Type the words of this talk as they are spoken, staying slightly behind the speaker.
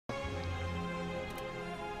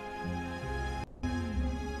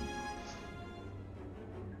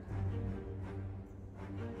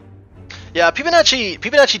Yeah,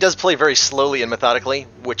 Fibonacci does play very slowly and methodically,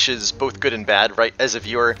 which is both good and bad, right? As a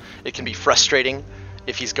viewer, it can be frustrating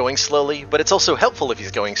if he's going slowly, but it's also helpful if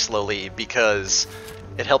he's going slowly because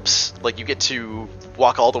it helps, like, you get to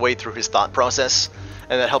walk all the way through his thought process,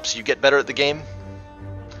 and that helps you get better at the game.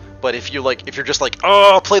 But if you're just like,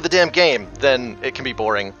 oh, I'll play the damn game, then it can be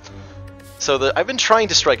boring. So I've been trying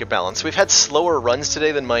to strike a balance. We've had slower runs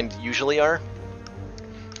today than mine usually are.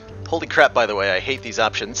 Holy crap, by the way, I hate these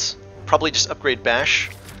options. Probably just upgrade Bash.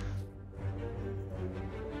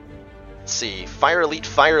 Let's see, Fire Elite,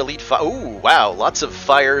 Fire Elite, ooh, wow, lots of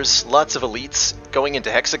fires, lots of elites going into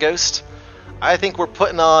Hexaghost. I think we're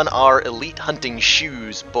putting on our elite hunting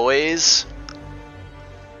shoes, boys.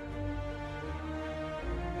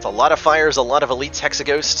 It's a lot of fires, a lot of elites,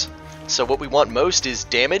 Hexaghost. So what we want most is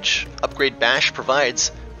damage. Upgrade Bash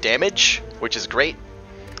provides damage, which is great.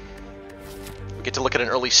 We get to look at an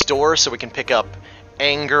early store so we can pick up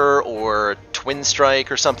Anger or Twin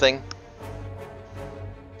Strike or something.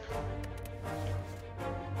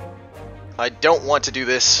 I don't want to do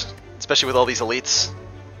this, especially with all these elites.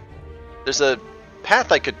 There's a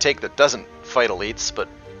path I could take that doesn't fight elites, but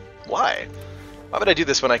why? Why would I do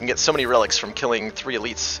this when I can get so many relics from killing 3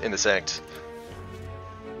 elites in this act?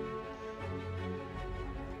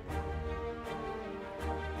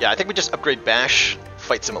 Yeah, I think we just upgrade Bash,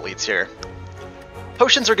 fight some elites here.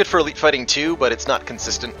 Potions are good for elite fighting too, but it's not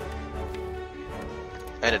consistent.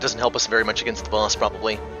 And it doesn't help us very much against the boss,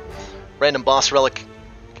 probably. Random boss relic.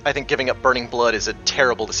 I think giving up Burning Blood is a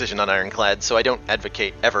terrible decision on Ironclad, so I don't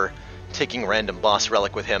advocate ever taking random boss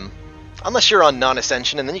relic with him. Unless you're on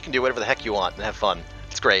non-ascension, and then you can do whatever the heck you want and have fun.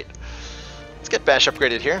 It's great. Let's get Bash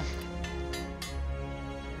upgraded here.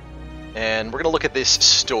 And we're going to look at this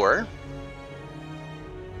store.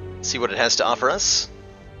 See what it has to offer us.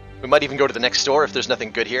 We might even go to the next store if there's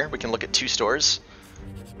nothing good here. We can look at 2 stores,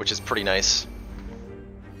 which is pretty nice.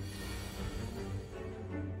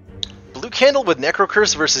 Blue Candle with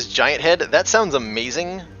Necrocurse versus Giant Head. That sounds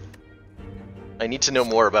amazing. I need to know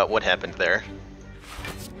more about what happened there.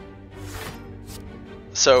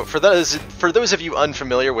 So for those of you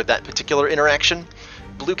unfamiliar with that particular interaction,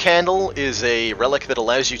 Blue Candle is a relic that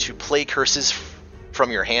allows you to play curses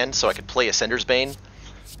from your hand, so I could play Ascender's Bane.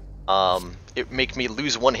 It make me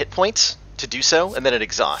lose 1 hit point to do so, and then it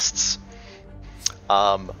exhausts.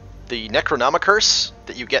 The Necronomicurse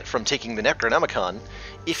that you get from taking the Necronomicon,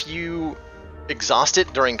 if you exhaust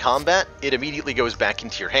it during combat, it immediately goes back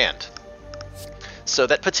into your hand. So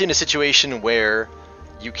that puts you in a situation where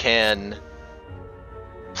you can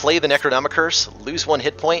play the Necronomicurse, lose 1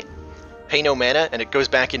 hit point, pay no mana, and it goes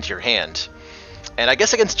back into your hand. And I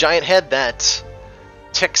guess against Giant Head that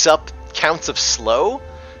ticks up counts of slow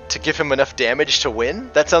to give him enough damage to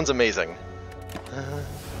win. That sounds amazing.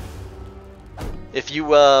 If you,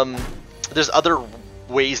 there's other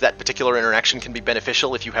ways that particular interaction can be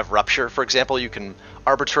beneficial. If you have Rupture, for example, you can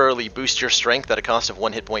arbitrarily boost your strength at a cost of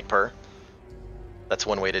 1 hit point per. That's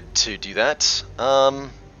one way to do that. Am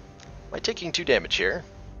I taking 2 damage here?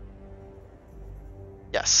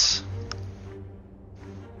 Yes.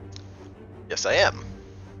 Yes, I am.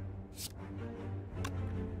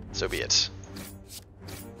 So be it.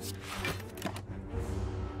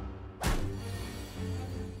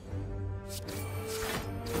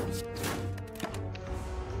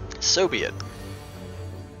 So be it.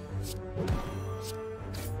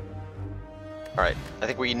 Alright, I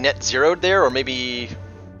think we net zeroed there, or maybe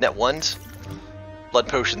net 1'd. Blood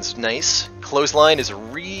Potion's nice. Clothesline is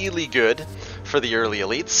really good for the early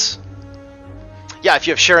elites. Yeah, if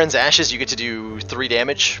you have Sharon's Ashes, you get to do 3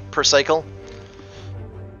 damage per cycle.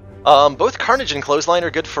 Both Carnage and Clothesline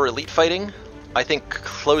are good for elite fighting. I think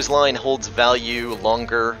Clothesline holds value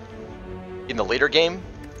longer in the later game,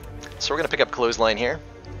 so we're going to pick up Clothesline here.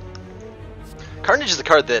 Carnage is a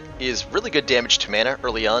card that is really good damage to mana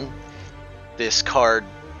early on. This card,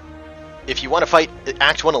 if you want to fight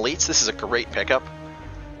Act 1 elites, this is a great pickup.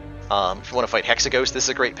 If you want to fight Hexaghost, this is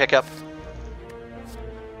a great pickup.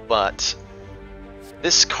 But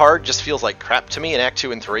this card just feels like crap to me in Act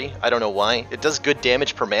 2 and 3. I don't know why. It does good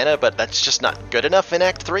damage per mana, but that's just not good enough in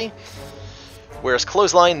Act 3. Whereas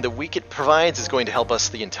Clothesline, the weak it provides is going to help us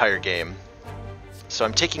the entire game. So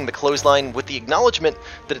I'm taking the Clothesline with the acknowledgement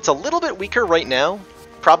that it's a little bit weaker right now,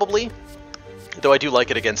 probably. Though I do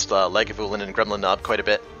like it against Lagavulin and Gremlin Knob quite a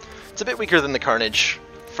bit. It's a bit weaker than the Carnage,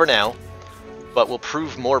 for now, but will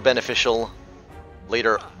prove more beneficial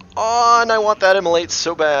later on. I want that Immolate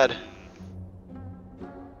so bad.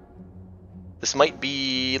 This might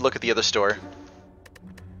be look at the other store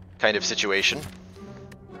kind of situation.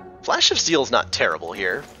 Flash of Steel's not terrible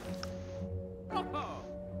here.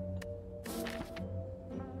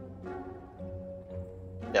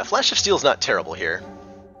 Yeah, Flash of Steel's not terrible here.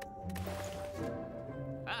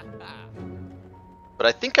 But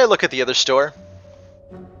I think I look at the other store.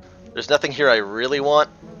 There's nothing here I really want.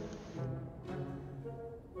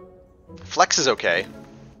 Flex is okay.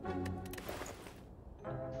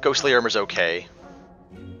 Ghostly Armor's okay.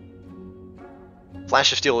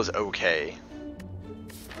 Flash of Steel is okay.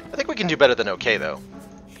 I think we can do better than okay, though.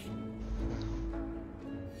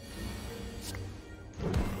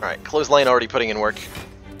 Alright, Clothesline already putting in work.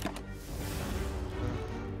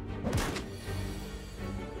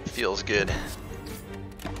 Feels good.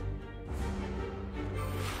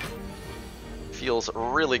 Feels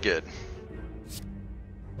really good.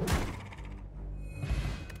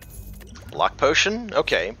 Block Potion,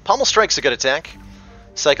 okay. Pommel Strike's a good attack.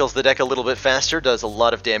 Cycles the deck a little bit faster, does a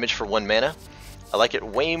lot of damage for 1 mana. I like it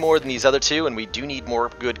way more than these other two, and we do need more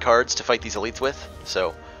good cards to fight these elites with,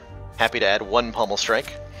 so happy to add 1 Pommel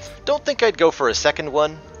Strike. Don't think I'd go for a second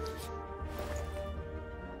one.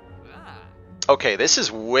 Okay, this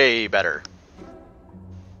is way better.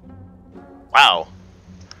 Wow.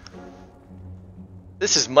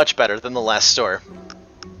 This is much better than the last store.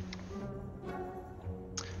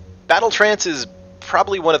 Battle Trance is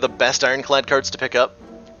probably one of the best Ironclad cards to pick up,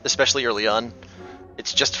 especially early on.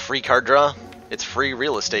 It's just free card draw. It's free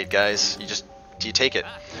real estate, guys. You take it.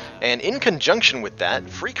 And in conjunction with that,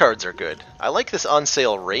 free cards are good. I like this on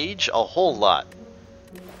sale Rage a whole lot.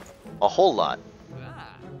 A whole lot.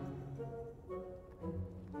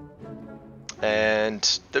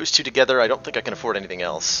 And those two together, I don't think I can afford anything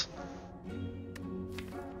else.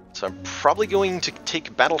 So I'm probably going to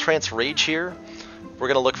take Battle Trance Rage here. We're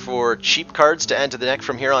going to look for cheap cards to add to the deck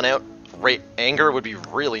from here on out. Anger would be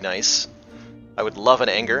really nice. I would love an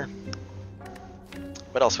Anger.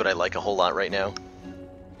 What else would I like a whole lot right now?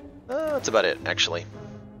 That's about it, actually.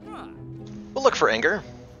 We'll look for Anger.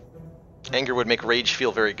 Anger would make Rage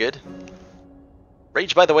feel very good.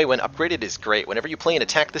 Rage, by the way, when upgraded is great. Whenever you play an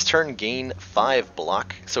attack this turn, gain 5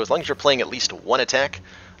 block. So as long as you're playing at least 1 attack,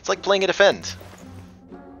 it's like playing a defend.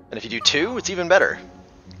 And if you do 2, it's even better.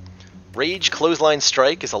 Rage Clothesline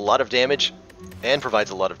Strike is a lot of damage and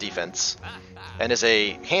provides a lot of defense. And as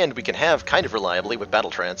a hand we can have kind of reliably with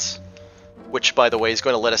Battle Trance, which, by the way, is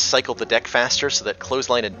going to let us cycle the deck faster so that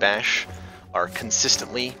Clothesline and Bash are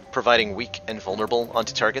consistently providing weak and vulnerable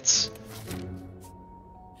onto targets.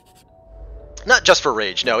 Not just for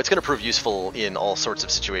Rage, no, it's going to prove useful in all sorts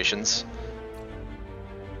of situations.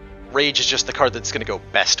 Rage is just the card that's going to go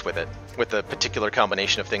best with it, with the particular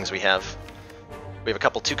combination of things we have. We have a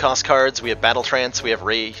couple 2-cost cards, we have Battle Trance, we have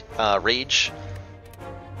Rage.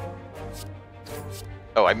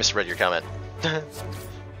 Oh, I misread your comment.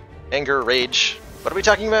 Anger, Rage. What are we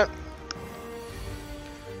talking about?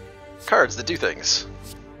 Cards that do things.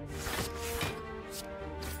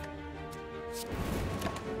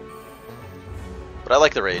 But I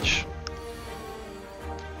like the Rage.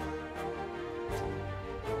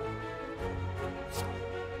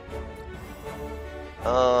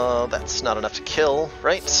 That's not enough to kill,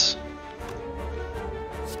 right?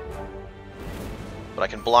 But I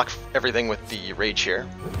can block everything with the Rage here,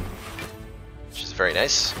 which is very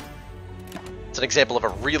nice. It's an example of a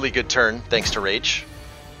really good turn, thanks to Rage.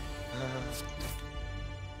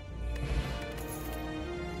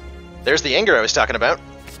 There's the Anger I was talking about.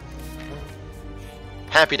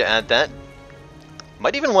 Happy to add that.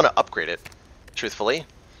 Might even want to upgrade it, truthfully.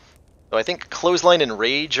 Though I think Clothesline and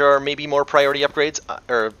Rage are maybe more priority upgrades.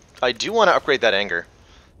 Or I do want to upgrade that Anger.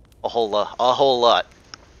 A whole lot.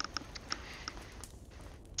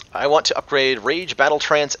 I want to upgrade Rage, Battle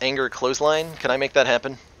Trance, Anger, Clothesline. Can I make that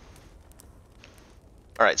happen?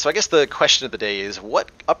 Alright, so I guess the question of the day is,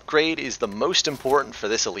 what upgrade is the most important for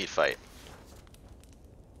this elite fight?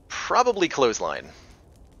 Probably Clothesline.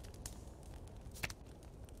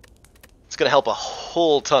 It's going to help a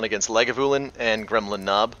whole ton against Lagavulin and Gremlin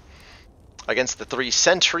Knob. Against the 3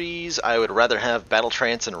 sentries, I would rather have Battle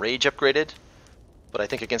Trance and Rage upgraded, but I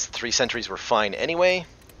think against the 3 sentries we're fine anyway.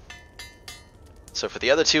 So for the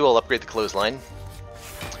other 2, I'll upgrade the Clothesline.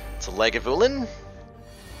 It's a Lagavulin.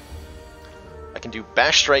 I can do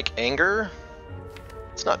Bash Strike Anger.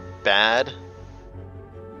 It's not bad.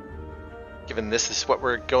 Given this is what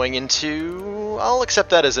we're going into, I'll accept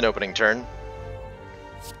that as an opening turn.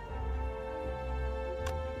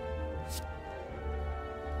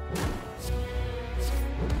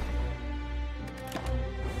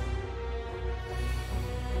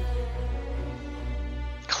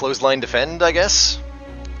 Clothesline defend, I guess?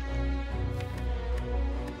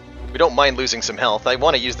 We don't mind losing some health. I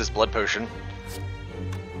want to use this blood potion.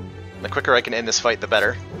 The quicker I can end this fight, the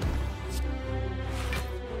better.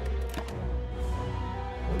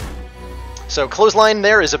 So Clothesline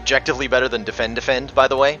there is objectively better than Defend, by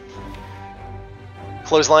the way.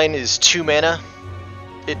 Clothesline is 2 mana,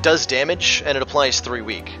 it does damage, and it applies 3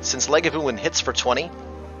 weak. Since Lagavulin hits for 20,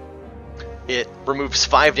 it removes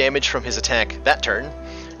 5 damage from his attack that turn,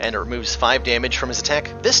 and it removes 5 damage from his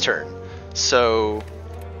attack this turn. So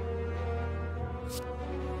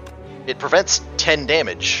it prevents 10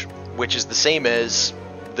 damage, which is the same as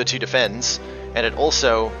the 2 defends, and it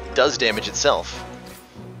also does damage itself,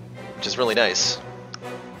 which is really nice.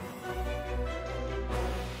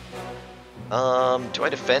 Do I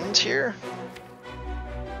defend here?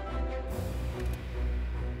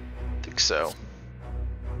 I think so.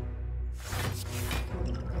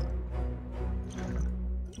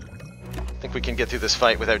 I think we can get through this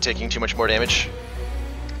fight without taking too much more damage.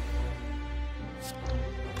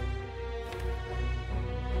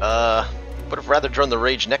 Would have rather drawn the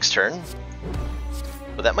Rage next turn,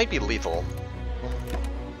 but that might be lethal.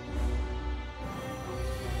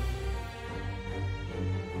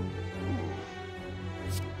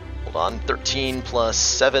 Hold on, 13 plus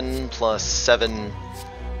 7 plus 7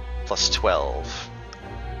 plus 12.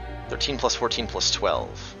 13 plus 14 plus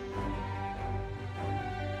 12.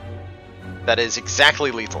 That is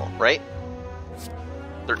exactly lethal, right?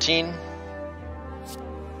 13,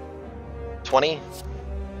 20,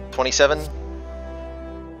 27,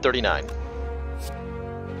 39.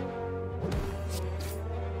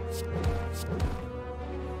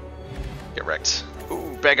 Get wrecked.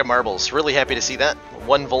 Ooh, bag of marbles. Really happy to see that.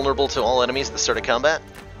 1 vulnerable to all enemies at the start of combat.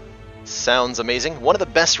 Sounds amazing. One of the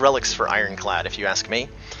best relics for Ironclad, if you ask me.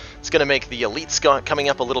 It's going to make the elites coming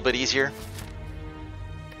up a little bit easier.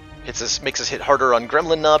 Makes us hit harder on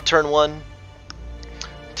Gremlin Knob turn 1.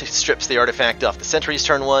 Strips the artifact off the sentries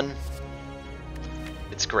turn 1.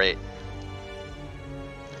 It's great.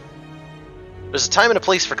 There's a time and a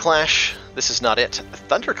place for Clash. This is not it.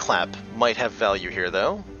 Thunderclap might have value here,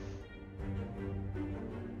 though.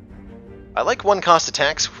 I like 1-cost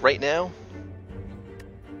attacks right now.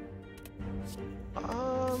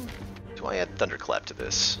 Do I add Thunderclap to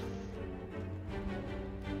this?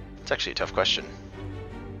 It's actually a tough question.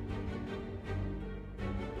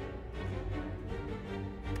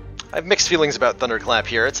 I have mixed feelings about Thunderclap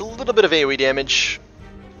here. It's a little bit of AoE damage.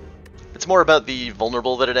 It's more about the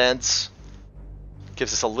vulnerable that it adds.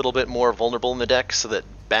 Gives us a little bit more vulnerable in the deck so that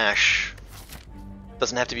Bash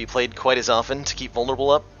doesn't have to be played quite as often to keep vulnerable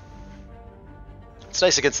up. It's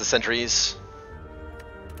nice against the sentries.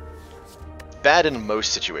 Bad in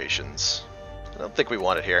most situations. I don't think we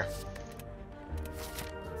want it here.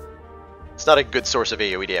 It's not a good source of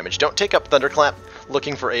AoE damage. Don't take up Thunderclap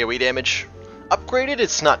looking for AoE damage. Upgraded,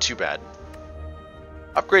 it's not too bad.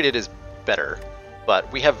 Upgraded is better, but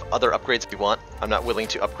we have other upgrades we want. I'm not willing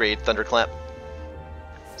to upgrade Thunderclap.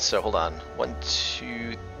 So hold on. 1,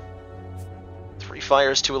 2, 3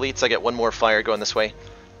 fires, 2 elites. I get 1 more fire going this way.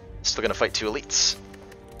 Still gonna fight 2 elites.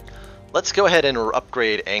 Let's go ahead and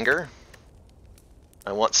upgrade Anger.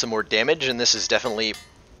 I want some more damage, and this is definitely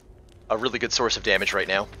a really good source of damage right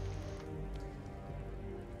now.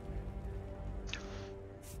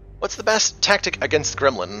 What's the best tactic against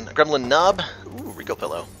Gremlin? Gremlin Knob? Ooh, Rico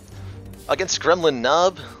Pillow. Against Gremlin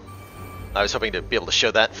Knob, I was hoping to be able to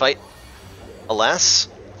show that fight. Alas,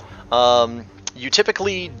 you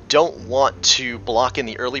typically don't want to block in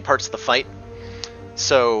the early parts of the fight.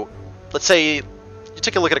 So, let's say you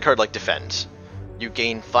take a look at a card like Defend. You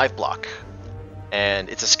gain 5 block. And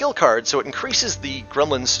it's a skill card, so it increases the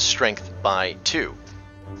Gremlin's strength by 2.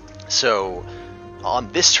 So,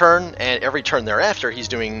 on this turn and every turn thereafter, he's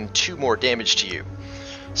doing 2 more damage to you.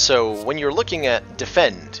 So, when you're looking at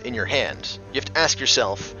Defend in your hand, you have to ask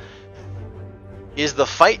yourself, is the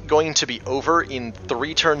fight going to be over in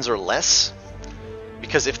 3 turns or less?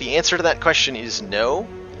 Because if the answer to that question is no,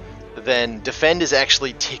 then Defend is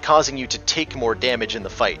actually causing you to take more damage in the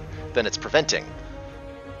fight than it's preventing.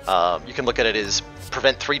 You can look at it as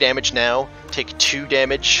prevent 3 damage now, take 2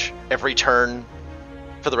 damage every turn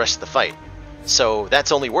for the rest of the fight. So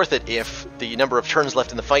that's only worth it if the number of turns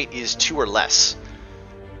left in the fight is 2 or less.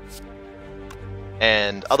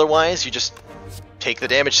 And otherwise, you just take the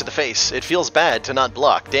damage to the face. It feels bad to not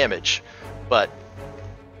block damage, but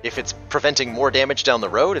if it's preventing more damage down the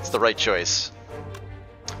road, it's the right choice.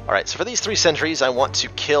 Alright, so for these 3 sentries, I want to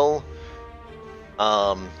kill...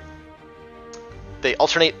 They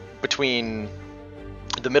alternate between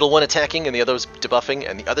the middle one attacking and the others debuffing,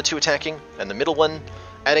 and the other 2 attacking, and the middle one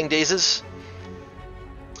adding dazes.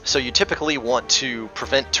 So you typically want to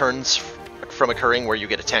prevent turns from occurring where you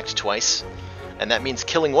get attacked twice, and that means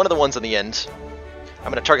killing one of the ones on the end.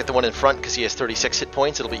 I'm going to target the one in front because he has 36 hit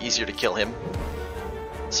points, it'll be easier to kill him.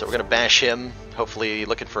 So we're gonna bash him, hopefully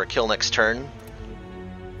looking for a kill next turn,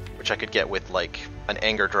 which I could get with like an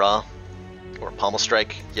anger draw or a pommel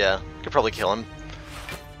strike. Yeah, could probably kill him.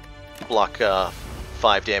 Block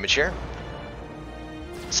 5 damage here.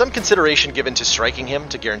 Some consideration given to striking him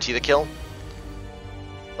to guarantee the kill,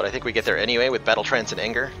 but I think we get there anyway with Battle Trance and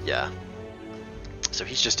Anger. Yeah. So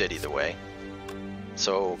he's just dead either way.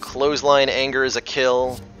 So Clothesline Anger is a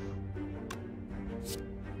kill.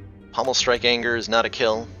 Pommel Strike Anger is not a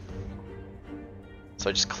kill. So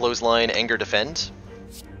I just Clothesline Anger Defend.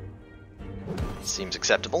 Seems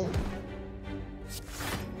acceptable.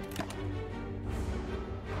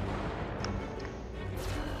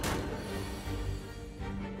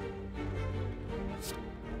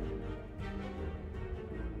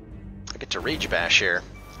 I get to Rage Bash here.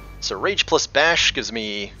 So Rage plus Bash gives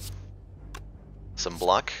me some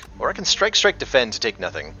block. Or I can Strike, Strike, Defend to take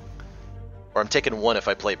nothing. Or I'm taking 1 if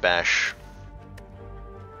I play Bash.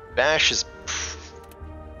 Bash is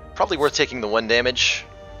probably worth taking the 1 damage.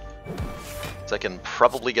 So I can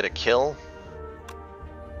probably get a kill.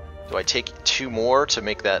 Do I take 2 more to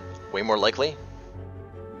make that way more likely?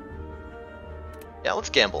 Yeah, let's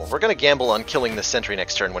gamble. We're gonna gamble on killing the sentry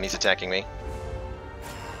next turn when he's attacking me.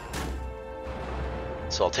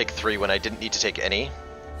 So I'll take 3 when I didn't need to take any.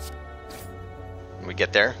 When we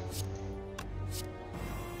get there.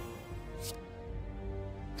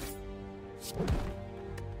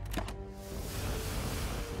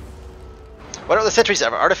 Why don't the sentries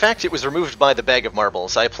have artifact? It was removed by the bag of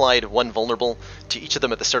marbles. I applied 1 vulnerable to each of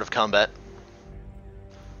them at the start of combat.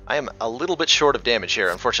 I am a little bit short of damage here,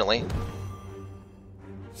 unfortunately.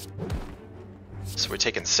 So we're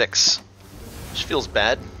taking 6, which feels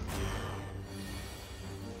bad.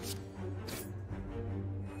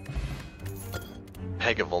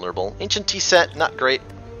 Bag of vulnerable. Ancient Tea set, not great.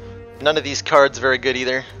 None of these cards very good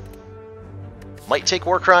either. Might take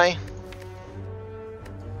Warcry.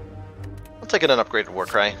 I'll take an unupgraded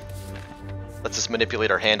Warcry. Lets us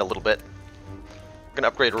manipulate our hand a little bit. We're gonna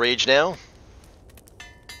upgrade Rage now.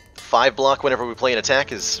 5 block whenever we play an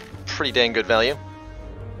attack is pretty dang good value.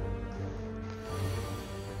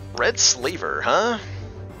 Red Slaver, huh?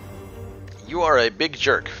 You are a big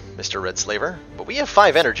jerk, Mr. Red Slaver. But we have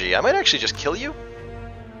 5 energy. I might actually just kill you.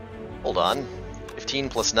 Hold on. 15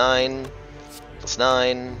 plus 9, plus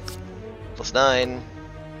 9, plus 9.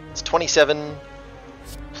 It's 27,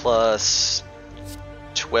 plus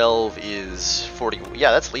 12 is 40.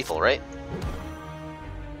 Yeah, that's lethal, right?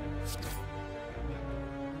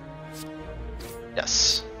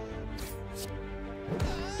 Yes.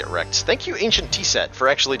 Get wrecked. Thank you, Ancient Tea Set, for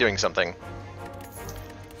actually doing something.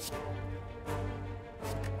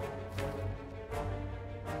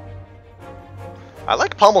 I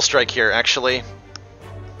like Pommel Strike here, actually.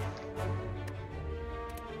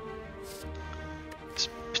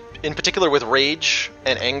 In particular with Rage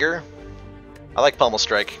and Anger. I like Pommel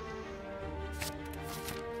Strike.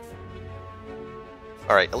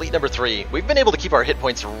 Alright, Elite number 3. We've been able to keep our hit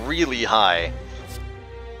points really high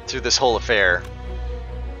through this whole affair.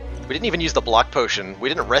 We didn't even use the block potion. We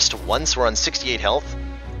didn't rest once. We're on 68 health.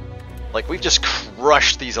 Like, we've just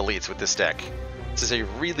crushed these elites with this deck. This is a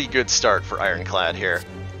really good start for Ironclad here.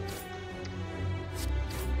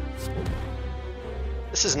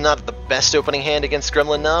 This is not the best opening hand against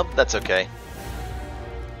Gremlin Knob. That's okay.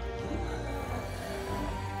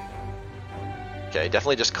 Okay,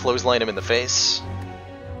 definitely just clothesline him in the face.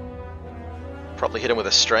 Probably hit him with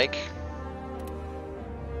a strike.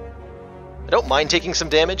 I don't mind taking some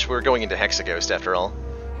damage. We're going into Hexaghost after all.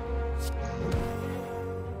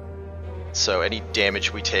 So any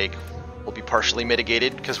damage we take will be partially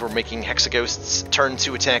mitigated because we're making Hexaghost's turn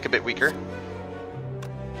to attack a bit weaker.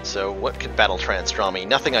 So what could Battle Trance draw me?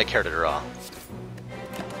 Nothing I care to draw.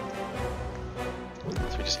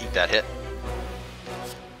 So we just eat that hit.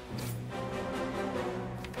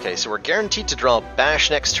 Okay, so we're guaranteed to draw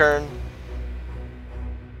Bash next turn.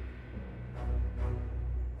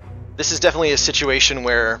 This is definitely a situation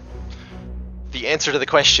where the answer to the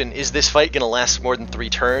question, is this fight going to last more than 3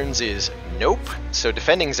 turns, is nope. So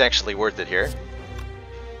defending is actually worth it here.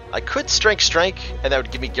 I could Strike, and that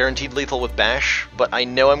would give me guaranteed lethal with Bash, but I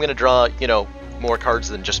know I'm going to draw, you know, more cards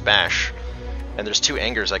than just Bash. And there's 2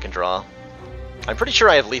 Angers I can draw. I'm pretty sure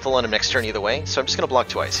I have lethal on him next turn either way, so I'm just going to block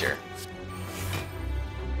twice here.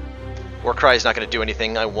 Warcry is not going to do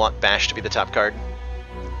anything. I want Bash to be the top card,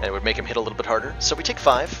 and it would make him hit a little bit harder. So we take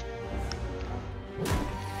 5.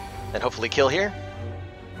 And hopefully kill here?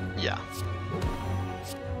 Yeah.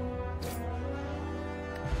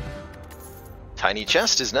 Tiny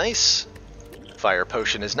Chest is nice. Fire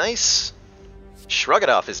Potion is nice. Shrug It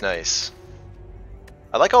Off is nice.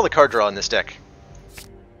 I like all the card draw in this deck.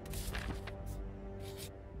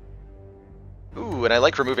 Ooh, and I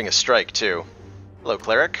like removing a strike, too. Hello,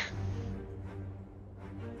 Cleric.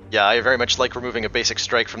 Yeah, I very much like removing a basic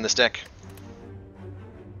strike from this deck.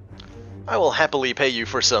 I will happily pay you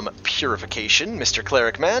for some purification, Mr.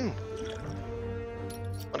 Cleric Man.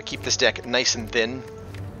 I want to keep this deck nice and thin.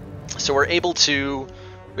 So we're able to...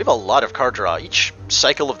 We have a lot of card draw. Each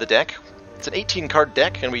cycle of the deck, it's an 18-card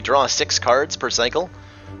deck, and we draw 6 cards per cycle.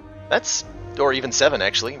 That's... or even 7,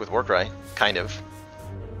 actually, with Warcry. Kind of.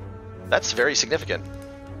 That's very significant.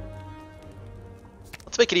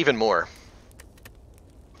 Let's make it even more.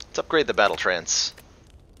 Let's upgrade the Battle Trance.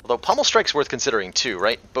 Although Pommel Strike's worth considering too,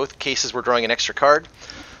 right? Both cases we're drawing an extra card,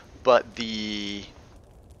 but the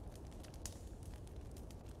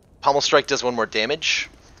Pommel Strike does 1 more damage.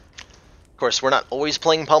 Of course, we're not always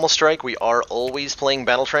playing Pommel Strike, we are always playing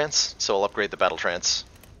Battle Trance, so I'll upgrade the Battle Trance.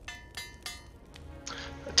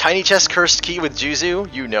 Tiny Chest Cursed Key with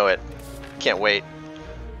Juzu? You know it. Can't wait.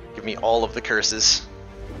 Give me all of the curses.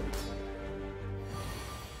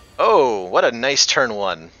 Oh, what a nice turn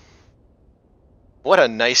 1. What a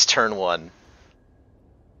nice turn 1.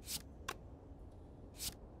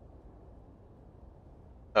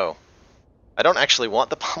 Oh. I don't actually want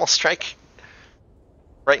the Pommel Strike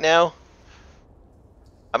right now.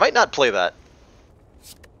 I might not play that.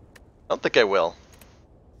 I don't think I will.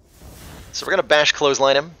 So we're going to Bash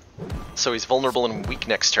Clothesline him, so he's vulnerable and weak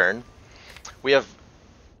next turn. We have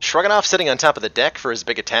Shrugganoff sitting on top of the deck for his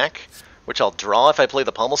big attack, which I'll draw if I play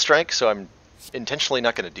the Pommel Strike, so I'm intentionally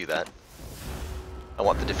not going to do that. I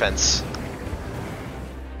want the defense.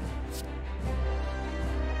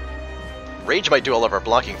 Rage might do all of our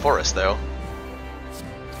blocking for us, though.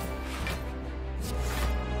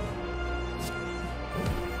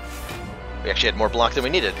 We actually had more block than we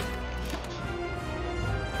needed.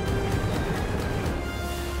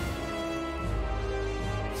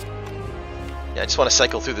 Yeah, I just want to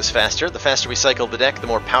cycle through this faster. The faster we cycle the deck, the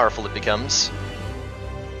more powerful it becomes.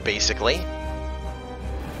 Basically.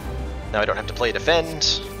 Now I don't have to play defend,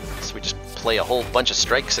 so we just play a whole bunch of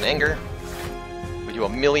strikes and anger. We do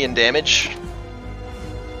 1,000,000 damage.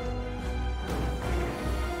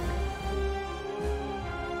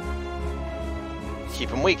 Keep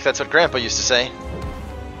him weak, that's what Grandpa used to say.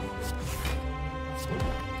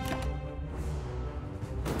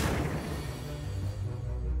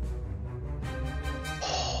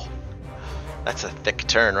 Oh, that's a thick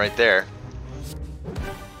turn right there.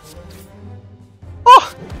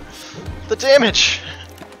 Oh! The damage!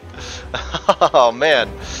 Oh man,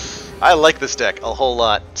 I like this deck a whole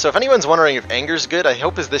lot. So if anyone's wondering if Anger's good, I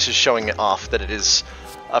hope this is showing it off that it is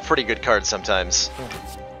a pretty good card sometimes.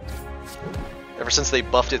 Ever since they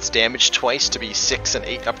buffed its damage twice to be 6 and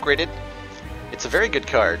 8 upgraded, it's a very good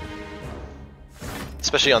card.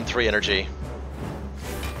 Especially on 3 energy.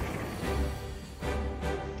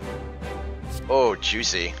 Oh,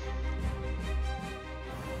 juicy.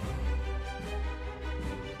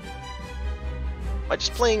 Am I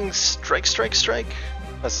just playing strike, strike, strike?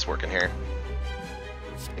 How's this working here?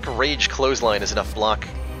 I think a Rage Clothesline is enough block.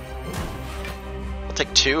 I'll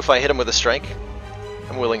take 2 if I hit him with a strike.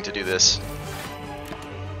 I'm willing to do this.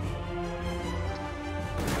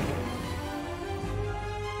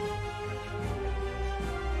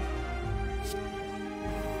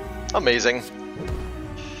 Amazing.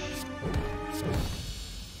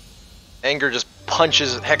 Anger just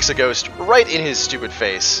punches Hexaghost right in his stupid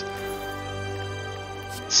face.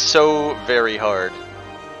 So very hard.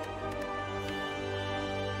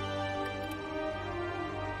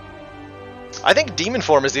 I think Demon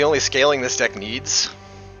Form is the only scaling this deck needs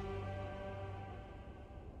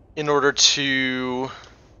in order to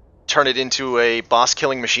turn it into a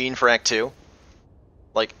boss-killing machine for Act 2.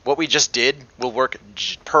 Like, what we just did will work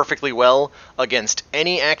perfectly well against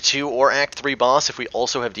any Act 2 or Act 3 boss if we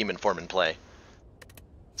also have Demon Form in play.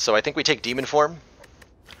 So I think we take Demon Form.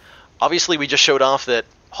 Obviously, we just showed off that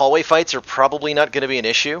hallway fights are probably not going to be an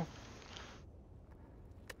issue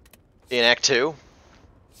in Act 2.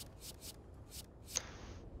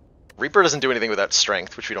 Reaper doesn't do anything without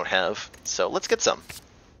strength, which we don't have, so let's get some.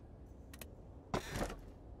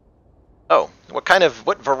 Oh,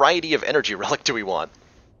 what variety of energy relic do we want?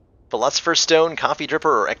 Philosopher's Stone, Coffee Dripper,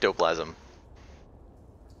 or Ectoplasm?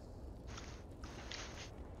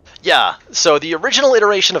 Yeah, so the original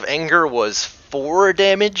iteration of Anger was 4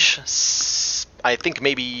 damage, I think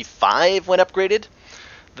maybe 5 when upgraded.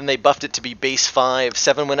 Then they buffed it to be base 5,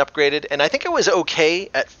 7 when upgraded, and I think it was okay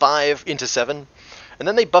at 5 into 7. And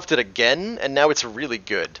then they buffed it again, and now it's really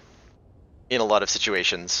good in a lot of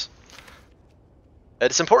situations.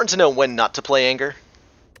 It's important to know when not to play Anger.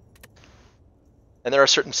 And there are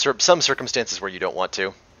some circumstances where you don't want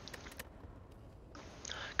to.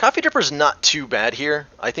 Coffee Dripper's not too bad here.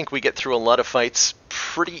 I think we get through a lot of fights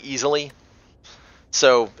pretty easily.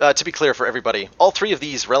 So, to be clear for everybody, all 3 of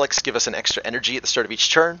these relics give us an extra energy at the start of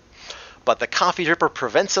each turn, but the Coffee Dripper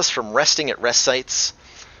prevents us from resting at rest sites,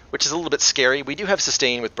 which is a little bit scary. We do have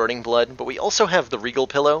Sustain with Burning Blood, but we also have the Regal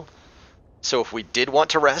Pillow, so if we did want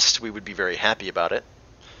to rest, we would be very happy about it.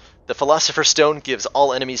 The Philosopher's Stone gives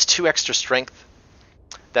all enemies 2 extra strength.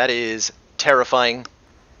 That is terrifying.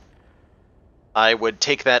 I would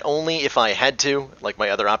take that only if I had to, like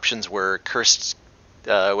my other options were Cursed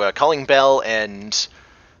Calling Bell and,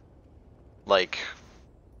 like,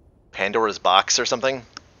 Pandora's Box or something.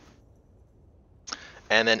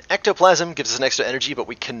 And then Ectoplasm gives us an extra energy, but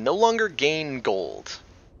we can no longer gain gold,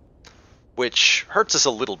 which hurts us a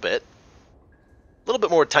little bit. A little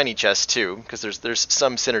bit more Tiny Chest, too, because there's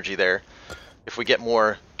some synergy there. If we get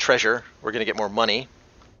more treasure, we're going to get more money.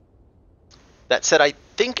 That said, I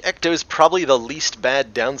think Ecto's probably the least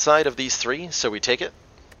bad downside of these 3, so we take it.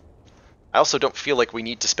 I also don't feel like we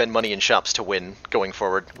need to spend money in shops to win going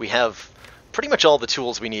forward. We have pretty much all the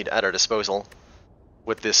tools we need at our disposal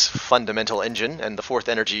with this fundamental engine and the 4th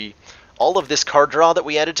energy. All of this card draw that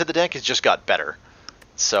we added to the deck has just got better.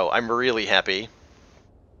 So I'm really happy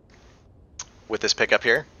with this pickup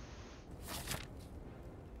here.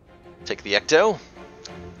 Take the Ecto.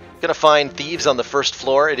 Gonna find thieves on the 1st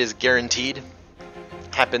floor. It is guaranteed.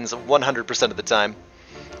 Happens 100% of the time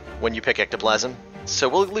when you pick Ectoplasm. So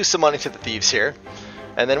we'll lose some money to the thieves here.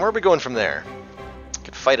 And then where are we going from there?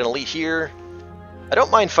 Could fight an elite here. I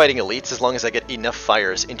don't mind fighting elites as long as I get enough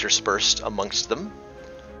fires interspersed amongst them.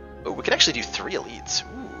 Oh, we can actually do 3 elites.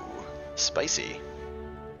 Ooh, spicy.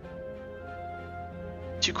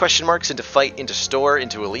 2 question marks into fight, into store,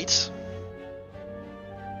 into elite.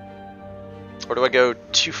 Or do I go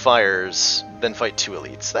 2 fires, then fight 2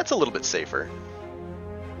 elites? That's a little bit safer.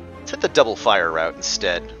 Let's hit the double fire route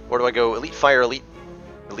instead. Or do I go elite fire, elite,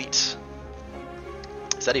 elite?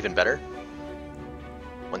 Is that even better?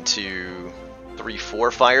 1, 2, 3,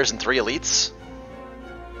 4 fires and 3 elites?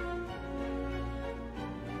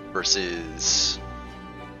 Versus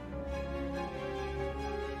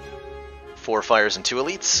 4 fires and 2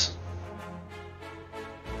 elites?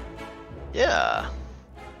 Yeah.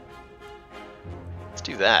 Let's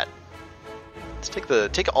do that. Let's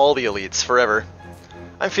take all the elites forever.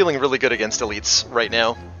 I'm feeling really good against elites right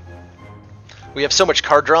now. We have so much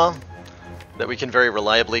card draw that we can very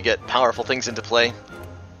reliably get powerful things into play.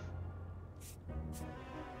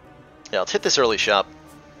 Yeah, let's hit this early shop.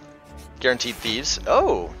 Guaranteed thieves.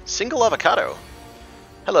 Oh, single avocado.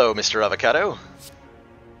 Hello, Mr. Avocado.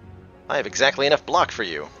 I have exactly enough block for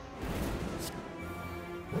you.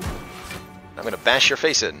 I'm gonna bash your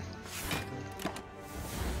face in.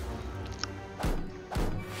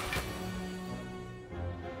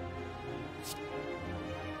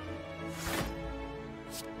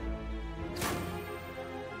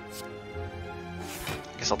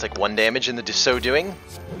 Guess I'll take 1 damage in the so doing,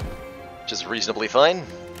 which is reasonably fine.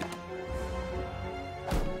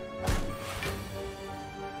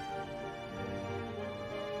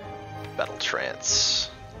 Battle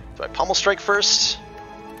Trance. Do I Pommel Strike first?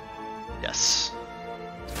 Yes.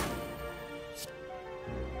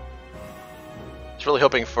 I was really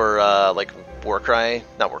hoping for, like, Warcry.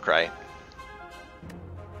 Not Warcry.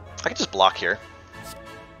 I can just block here.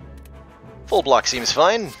 Full block seems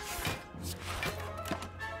fine.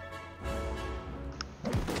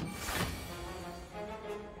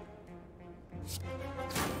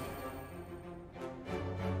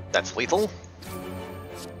 That's lethal.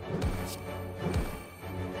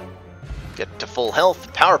 Get to full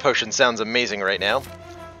health. Power Potion sounds amazing right now.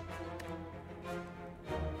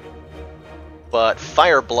 But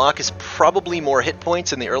Fire Block is probably more hit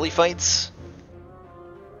points in the early fights.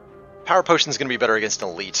 Power Potion's going to be better against an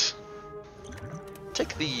elite.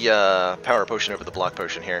 Take the Power Potion over the Block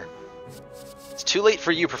Potion here. It's too late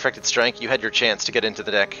for you, Perfected Strike. You had your chance to get into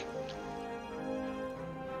the deck.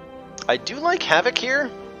 I do like Havoc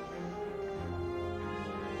here.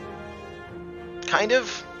 Kind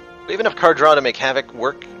of. We have enough card draw to make Havoc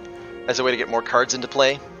work as a way to get more cards into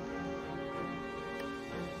play.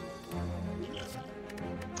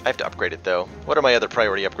 I have to upgrade it though. What are my other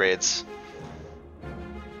priority upgrades?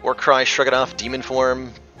 Warcry, Shrug It Off, Demon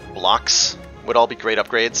Form, Blocks would all be great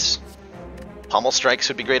upgrades. Pommel Strikes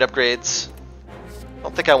would be great upgrades. I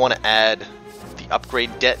don't think I want to add the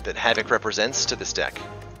upgrade debt that Havoc represents to this deck.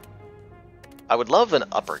 I would love an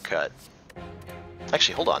Uppercut.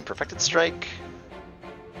 Actually, hold on. Perfected Strike.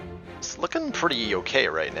 It's looking pretty okay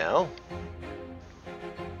right now.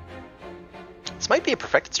 This might be a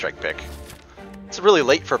Perfected Strike pick. It's really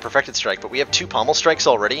late for a Perfected Strike, but we have 2 Pommel Strikes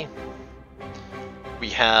already. We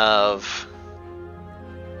have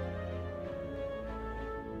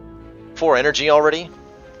 4 energy already.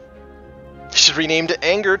 Should rename to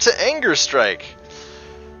Anger to Anger Strike.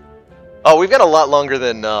 Oh, we've got a lot longer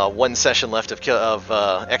than 1 session left of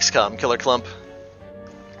XCOM Killer Clump.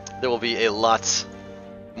 There will be a lot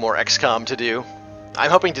more XCOM to do. I'm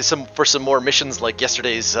hoping for some more missions like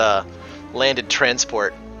yesterday's landed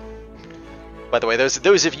transport. By the way,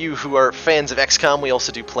 those of you who are fans of XCOM, we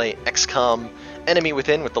also do play XCOM Enemy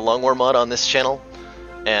Within with the Long War mod on this channel.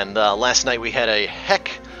 And last night we had a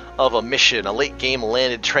heck of a mission, a late game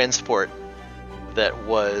landed transport that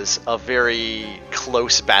was a very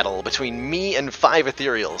close battle between me and 5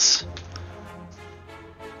 Ethereals.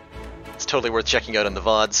 It's totally worth checking out on the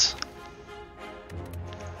VODs.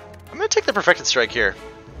 I'm going to take the Perfected Strike here.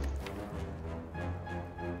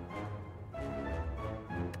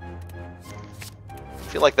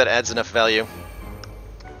 I feel like that adds enough value.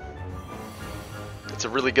 It's a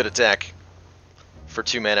really good attack for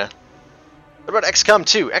 2 mana. What about XCOM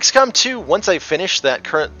 2? XCOM 2, once I finish that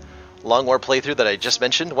current Long War playthrough that I just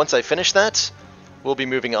mentioned, once I finish that, we'll be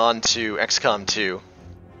moving on to XCOM 2.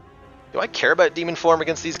 Do I care about Demon Form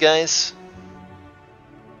against these guys?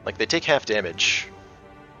 Like, they take half damage.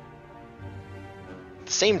 At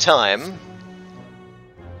the same time,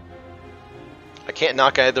 I can't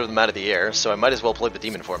knock either of them out of the air, so I might as well play the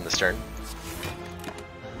Demon Form this turn.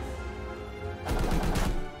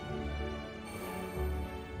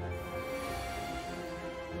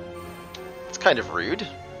 It's kind of rude.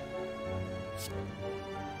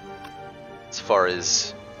 As far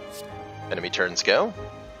as enemy turns go.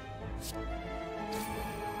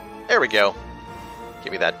 There we go.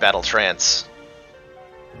 Give me that battle trance.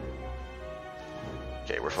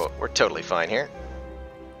 Okay, we're totally fine here.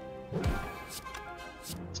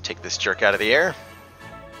 Let's take this jerk out of the air.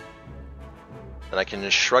 And I can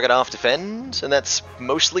shrug it off, defend, and that's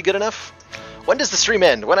mostly good enough. When does the stream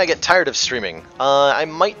end? When I get tired of streaming. I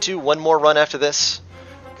might do one more run after this.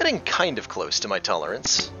 Getting kind of close to my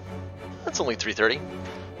tolerance. That's only 3:30.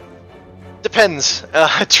 Depends,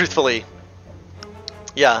 truthfully.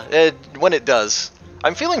 Yeah, when it does.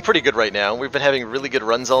 I'm feeling pretty good right now. We've been having really good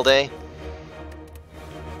runs all day.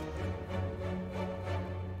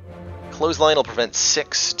 Clothesline will prevent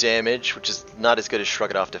 6 damage, which is not as good as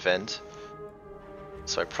Shrug It Off Defend.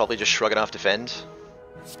 So I probably just Shrug It Off Defend.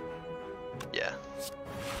 Yeah.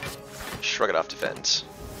 Shrug It Off Defend.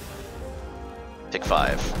 Take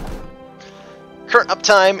 5. Current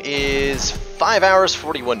uptime is 5 hours,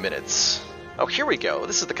 41 minutes. Oh, here we go.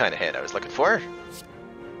 This is the kind of hand I was looking for.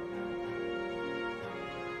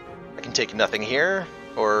 I can take nothing here.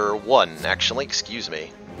 Or 1, actually. Excuse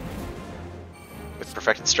me. With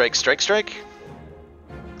Perfected Strike, Strike.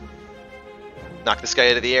 Knock this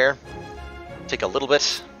guy out of the air. Take a little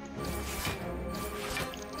bit.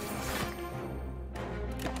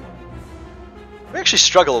 We actually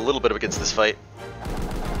struggle a little bit against this fight.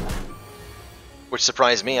 Which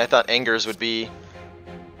surprised me. I thought Angers would be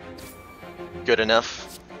good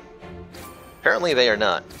enough. Apparently they are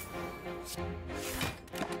not.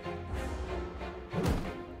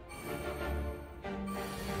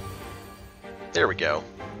 There we go.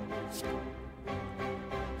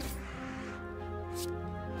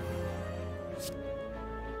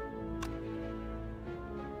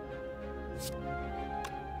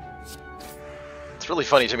 It's really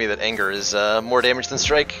funny to me that Anger is more damage than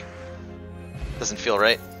Strike. Doesn't feel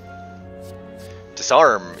right.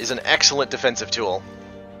 Disarm is an excellent defensive tool.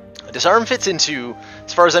 Disarm fits into,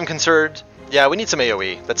 as far as I'm concerned, yeah, we need some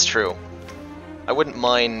AoE, that's true. I wouldn't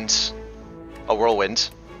mind a Whirlwind,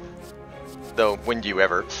 though when do you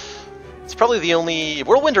ever? It's probably the only,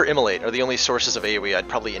 Whirlwind or Immolate are the only sources of AoE I'd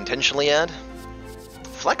probably intentionally add.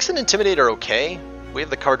 Flex and Intimidate are okay. We have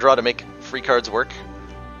the card draw to make free cards work.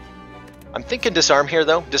 I'm thinking Disarm here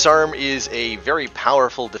though. Disarm is a very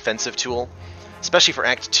powerful defensive tool, especially for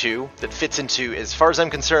Act 2, that fits into, as far as I'm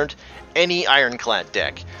concerned, any Ironclad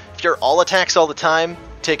deck. If you're all attacks all the time,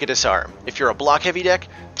 take a Disarm. If you're a block-heavy deck,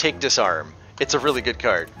 take Disarm. It's a really good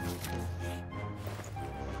card.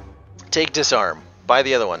 Take Disarm. Buy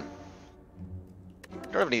the other one. I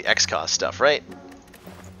don't have any X-Cost stuff, right?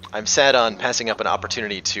 I'm sad on passing up an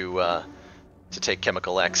opportunity to take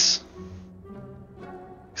Chemical X.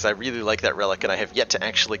 Because I really like that relic, and I have yet to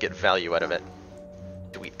actually get value out of it.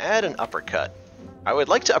 Do we add an Uppercut? I would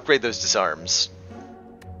like to upgrade those Disarms.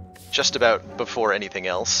 Just about before anything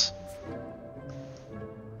else.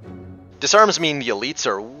 Disarms mean the elites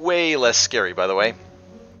are way less scary, by the way.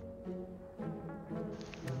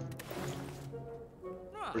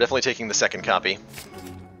 We're definitely taking the second copy.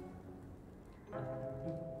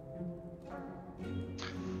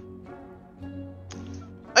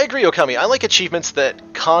 agree, Okami. I like achievements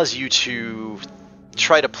that cause you to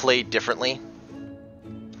try to play differently.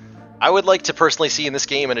 I would like to personally see in this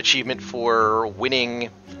game an achievement for winning,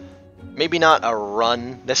 maybe not a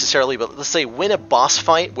run necessarily, but let's say win a boss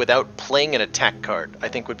fight without playing an attack card. I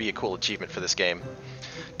think would be a cool achievement for this game.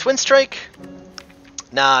 Twin Strike?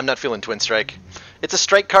 Nah, I'm not feeling Twin Strike. It's a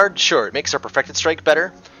strike card, sure, it makes our Perfected Strike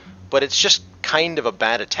better, but it's just kind of a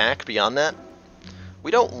bad attack beyond that.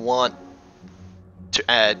 We don't want to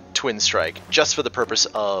add Twin Strike just for the purpose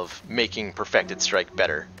of making Perfected Strike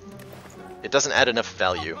better. It doesn't add enough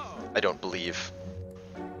value, I don't believe.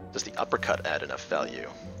 Does the Uppercut add enough value?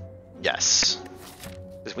 Yes.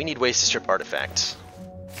 Because we need ways to strip artifacts.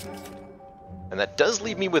 And that does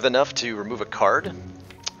leave me with enough to remove a card.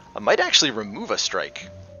 I might actually remove a Strike,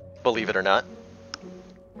 believe it or not.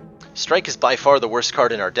 Strike is by far the worst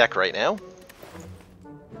card in our deck right now.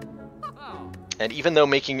 And even though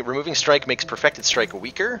removing Strike makes Perfected Strike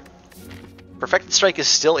weaker, Perfected Strike is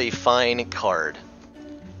still a fine card.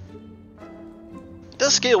 It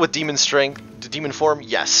does scale with Demon Strength, Demon Form,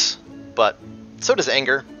 yes, but so does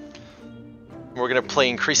Anger. We're going to play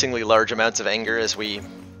increasingly large amounts of Anger as we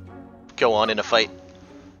go on in a fight.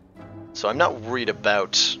 So I'm not worried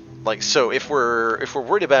about, like, so if we're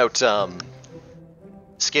worried about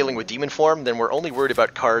scaling with Demon Form, then we're only worried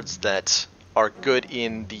about cards that are good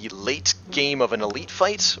in the late game of an elite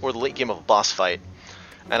fight or the late game of a boss fight.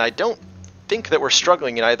 And I don't think that we're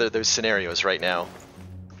struggling in either of those scenarios right now.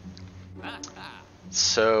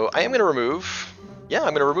 So I am going to remove, yeah, I'm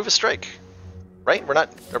going to remove a Strike. Right? We're not,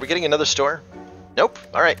 are we getting another store? Nope.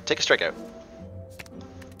 Alright, take a Strike out.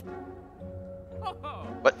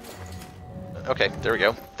 What? Okay, there we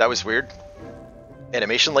go. That was weird.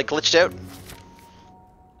 Animation like glitched out.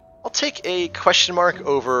 I'll take a question mark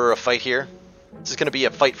over a fight here. This is going to be a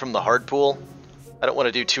fight from the hard pool. I don't want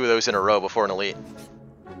to do two of those in a row before an elite.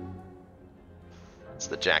 It's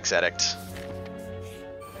the Jax Addict.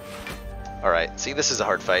 Alright, see, this is a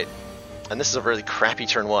hard fight. And this is a really crappy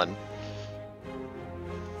turn one.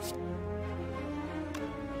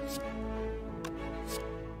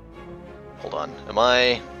 Hold on, am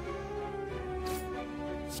I...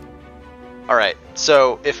 Alright,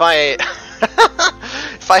 so if I...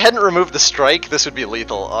 if I hadn't removed the Strike, this would be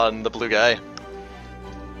lethal on the blue guy.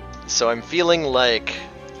 So I'm feeling like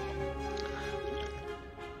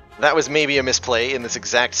that was maybe a misplay in this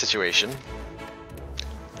exact situation.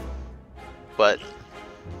 But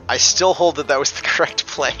I still hold that that was the correct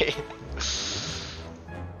play.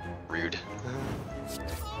 Rude.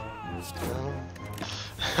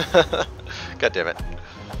 God damn it.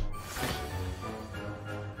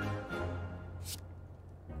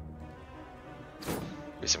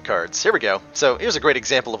 Give me some cards. Here we go. So here's a great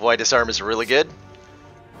example of why Disarm is really good.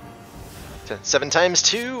 7 times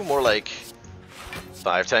 2, more like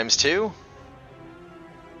 5 times 2.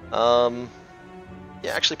 Yeah,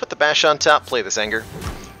 actually put the bash on top, play this Anger.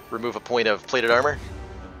 Remove a point of plated armor.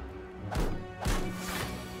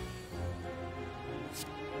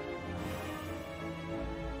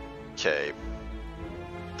 Okay.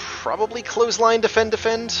 Probably clothesline, defend.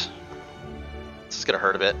 This is gonna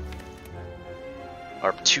hurt a bit.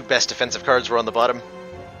 Our 2 best defensive cards were on the bottom.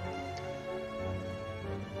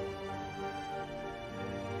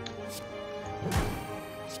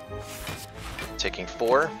 Taking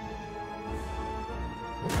 4.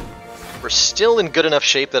 We're still in good enough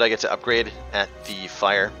shape that I get to upgrade at the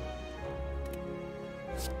fire.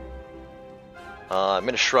 I'm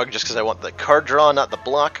going to shrug just because I want the card draw, not the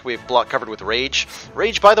block. We have block covered with Rage.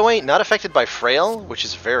 Rage, by the way, not affected by Frail, which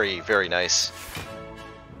is very, very nice.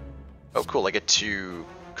 Oh, cool. I get to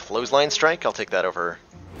Clothesline Strike. I'll take that over.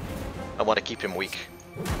 I want to keep him weak.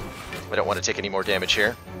 I don't want to take any more damage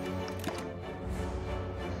here.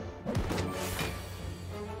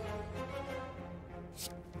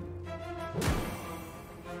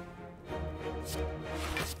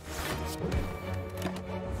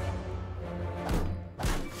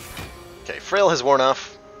 Okay, Frail has worn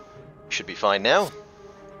off. Should be fine now.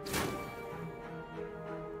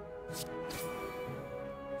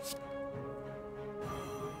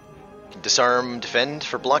 Disarm, defend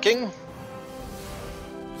for blocking.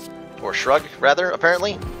 Or shrug, rather,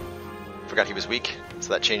 apparently. Forgot he was weak,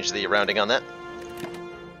 so that changed the rounding on that.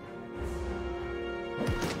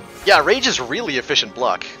 Yeah, Rage is really efficient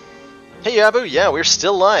block. Hey Yabu, yeah, we're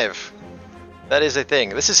still live. That is a thing.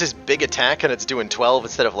 This is his big attack and it's doing 12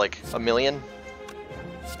 instead of like a million.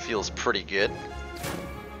 Feels pretty good.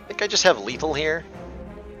 I think I just have lethal here.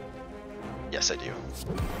 Yes, I do.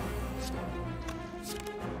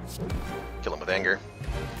 Kill him with Anger.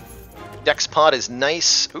 Dex Pod is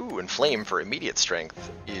nice. Ooh, and Flame for immediate strength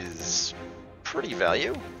is pretty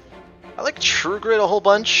value. I like True Grit a whole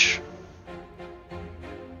bunch.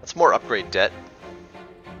 That's more upgrade debt.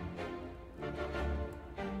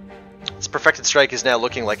 This Perfected Strike is now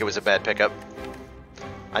looking like it was a bad pickup.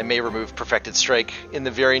 I may remove Perfected Strike in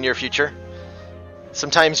the very near future.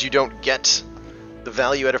 Sometimes you don't get the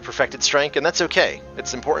value out of Perfected Strike, and that's okay.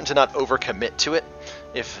 It's important to not overcommit to it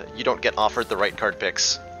if you don't get offered the right card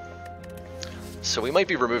picks. So we might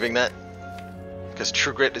be removing that, because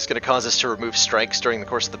True Grit is going to cause us to remove strikes during the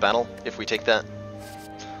course of the battle if we take that.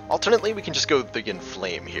 Alternately, we can just go the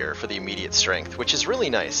Inflame here for the immediate strength, which is really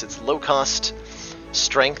nice. It's low cost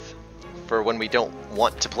strength for when we don't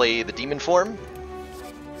want to play the demon form.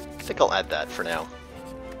 I think I'll add that for now.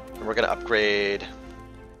 And we're going to upgrade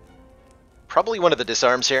probably one of the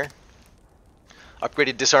disarms here.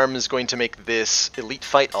 Upgraded disarm is going to make this elite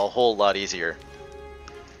fight a whole lot easier.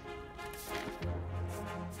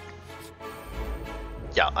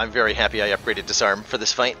 Yeah, I'm very happy I upgraded disarm for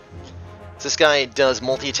this fight. This guy does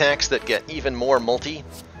multi-attacks that get even more multi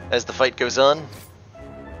as the fight goes on.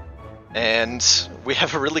 And we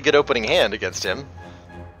have a really good opening hand against him,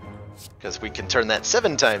 because we can turn that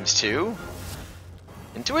 7x2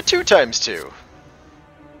 into a 2x2.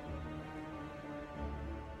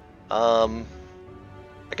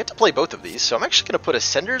 I get to play both of these, so I'm actually going to put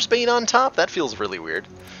Ascender's Bane on top. That feels really weird.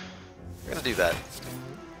 I'm going to do that.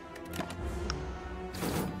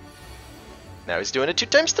 Now he's doing a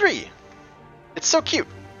 2x3. It's so cute.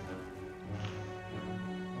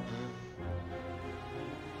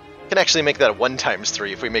 Can actually make that a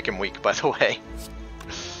 1x3 if we make him weak, by the way.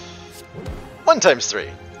 1x3.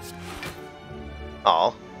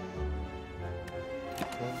 Aw.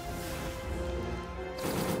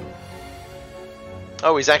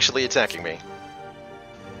 Oh, he's actually attacking me.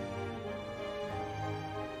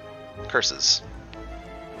 Curses.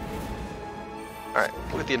 Alright,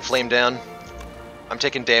 with the Inflame down. I'm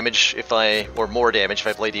taking damage if I, or more damage if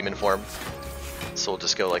I play Demon Form. So we'll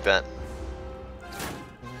just go like that.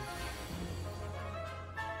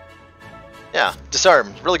 Yeah,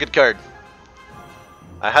 Disarm, really good card.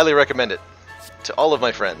 I highly recommend it to all of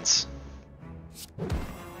my friends.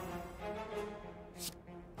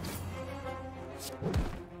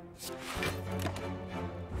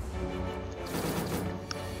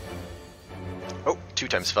 Oh,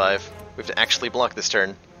 2x5. We have to actually block this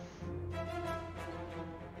turn.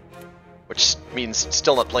 Which means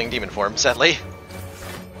still not playing Demon Form, sadly.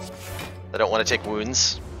 I don't want to take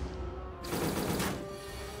wounds.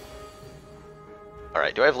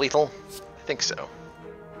 Alright, do I have lethal? I think so.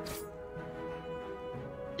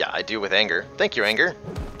 Yeah, I do with Anger. Thank you, Anger.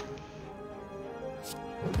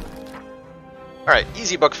 Alright,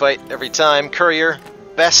 easy book fight every time. Courier,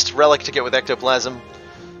 best relic to get with Ectoplasm.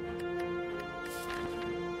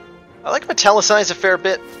 I like Metallicize a fair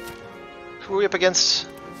bit. Who are we up against?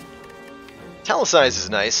 Metallicize is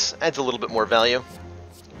nice. Adds a little bit more value.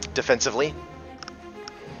 Defensively.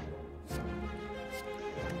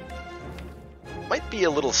 Might be a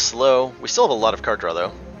little slow. We still have a lot of card draw,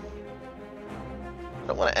 though. I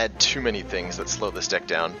don't want to add too many things that slow this deck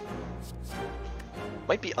down.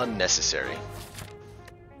 Might be unnecessary.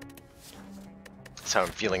 That's how I'm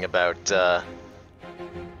feeling about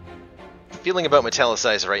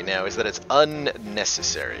Metallicize right now, is that it's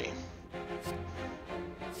unnecessary.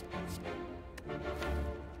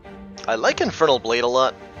 I like Infernal Blade a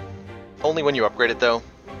lot. Only when you upgrade it, though,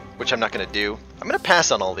 which I'm not going to do. I'm going to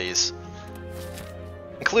pass on all these.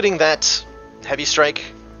 Including that Heavy Strike,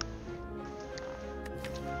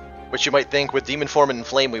 which you might think with Demon Form and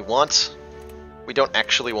Inflame we want. We don't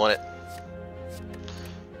actually want it.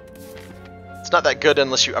 It's not that good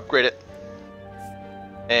unless you upgrade it.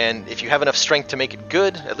 And if you have enough strength to make it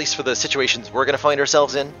good, at least for the situations we're going to find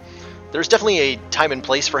ourselves in, there's definitely a time and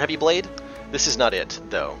place for Heavy Blade. This is not it,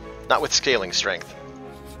 though. Not with Scaling Strength.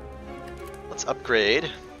 Let's upgrade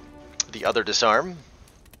the other Disarm.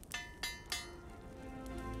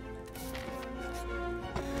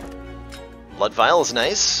 Blood Vial is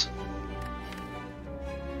nice.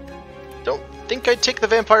 Don't think I'd take the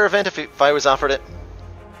Vampire event if I was offered it.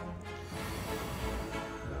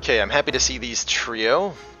 Okay, I'm happy to see these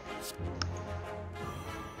trio.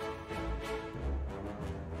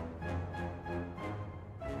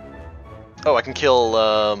 Oh, I can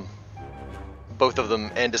kill both of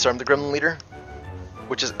them and disarm the Gremlin Leader,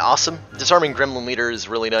 which is awesome. Disarming Gremlin Leader is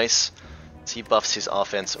really nice, as he buffs his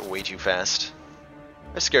offense way too fast.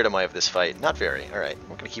 How scared am I of this fight? Not very. Alright,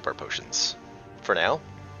 we're going to keep our potions for now.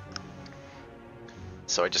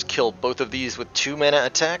 So I just kill both of these with 2 mana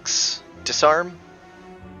attacks. Disarm.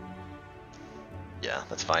 Yeah,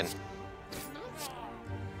 that's fine.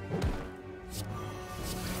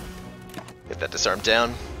 Get that disarm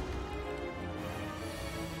down.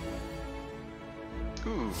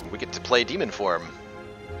 we get to play Demon Form,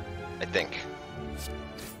 I think.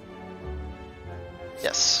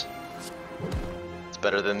 Yes. It's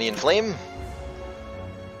better than the Inflame.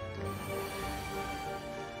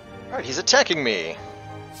 Alright, he's attacking me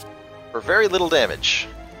for very little damage.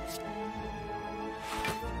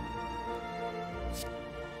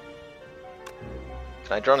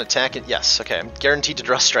 Can I draw an attack? Yes, okay, I'm guaranteed to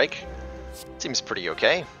draw Strike. Seems pretty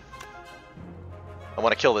okay. I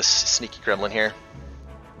want to kill this sneaky gremlin here.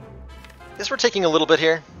 Guess we're taking a little bit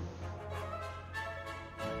here.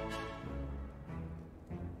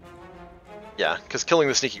 Yeah, because killing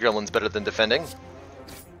the sneaky gremlin's better than defending.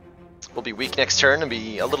 We'll be weak next turn and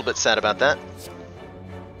be a little bit sad about that.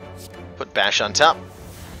 Put Bash on top.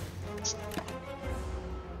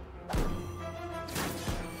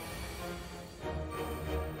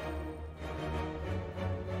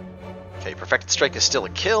 Okay, Perfected Strike is still a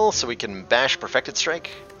kill, so we can bash Perfected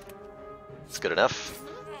Strike. It's good enough.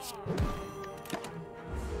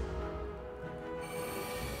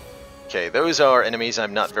 Okay, those are enemies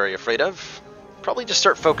I'm not very afraid of. Probably just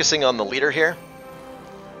start focusing on the leader here.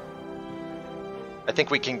 I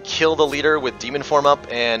think we can kill the leader with Demon Form up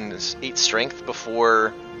and 8 Strength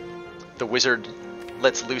before the wizard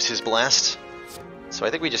lets loose his blast. So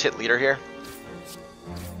I think we just hit leader here.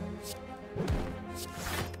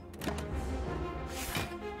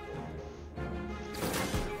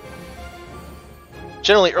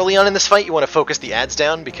 Generally, early on in this fight, you want to focus the adds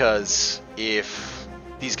down, because if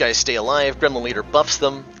these guys stay alive, Gremlin Leader buffs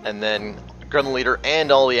them, and then Gremlin Leader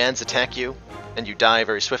and all the adds attack you, and you die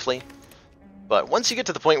very swiftly. But once you get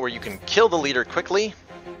to the point where you can kill the leader quickly,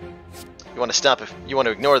 you want to stop. You want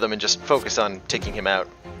to ignore them and just focus on taking him out,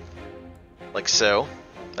 like so.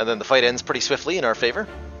 And then the fight ends pretty swiftly in our favor.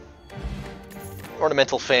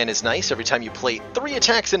 Ornamental Fan is nice. Every time you play 3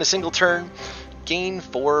 attacks in a single turn, gain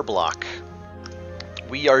 4 block.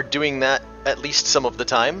 We are doing that at least some of the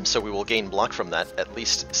time, so we will gain block from that at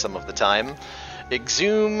least some of the time.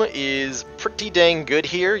 Exhume is pretty dang good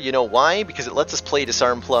here. You know why? Because it lets us play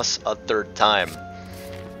Disarm Plus a 3rd time,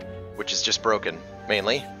 which is just broken,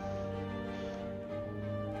 mainly.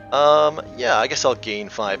 Yeah, I guess I'll gain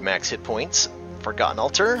 5 max hit points. Forgotten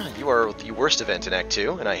Altar, you are the worst event in Act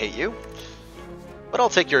 2, and I hate you. But I'll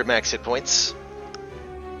take your max hit points.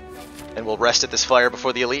 And we'll rest at this fire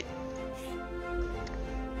before the elite.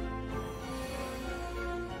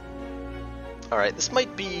 Alright, this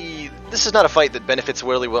is not a fight that benefits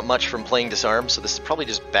really much from playing Disarm, so this is probably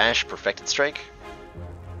just bash Perfected Strike.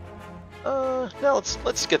 No,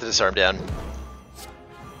 let's get the Disarm down.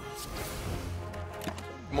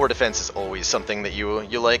 More defense is always something that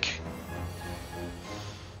you like.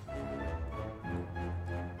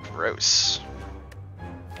 Gross.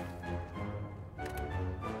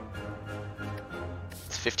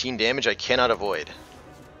 It's 15 damage I cannot avoid.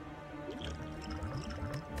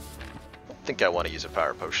 I think I want to use a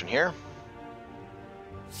power potion here.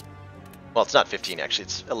 Well, it's not 15 actually,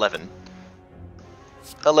 it's 11.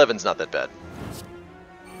 11's not that bad.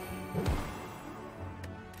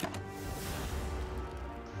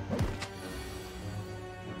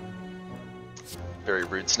 Very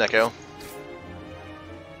rude, Snecko.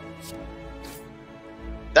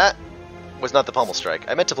 That was not the Pommel Strike.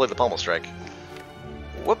 I meant to play the Pommel Strike.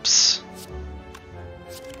 Whoops.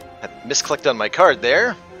 I misclicked on my card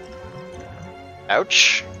there.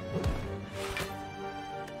 Ouch.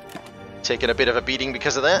 Taking a bit of a beating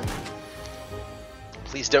because of that.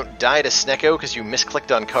 Please don't die to Snecko because you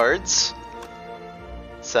misclicked on cards.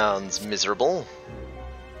 Sounds miserable.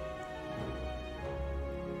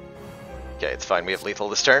 Okay, it's fine. We have lethal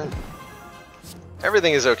this turn.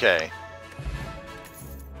 Everything is okay.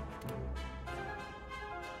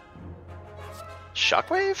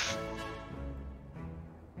 Shockwave?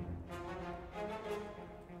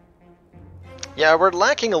 Yeah, we're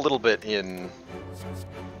lacking a little bit in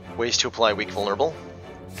ways to apply Weak Vulnerable,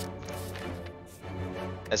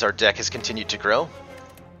 as our deck has continued to grow.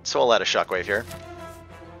 So I'll add a Shockwave here.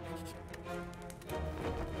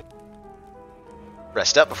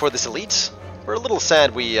 Rest up before this elite. We're a little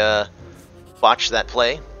sad we botched that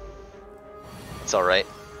play. It's alright.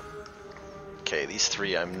 Okay, these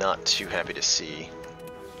 3 I'm not too happy to see.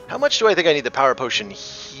 How much do I think I need the Power Potion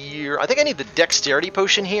here? I think I need the Dexterity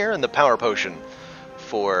Potion here and the Power Potion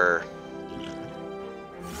for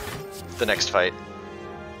the next fight.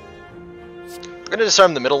 We're going to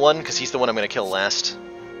disarm the middle one because he's the one I'm going to kill last.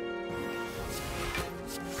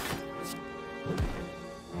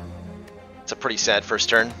 It's a pretty sad first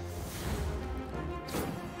turn.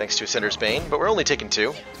 Thanks to Ascender's Bane, but we're only taking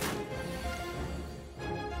 2.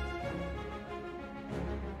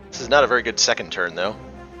 This is not a very good second turn, though.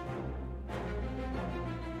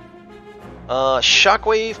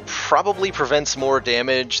 Shockwave probably prevents more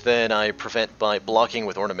damage than I prevent by blocking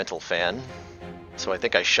with Ornamental Fan. So I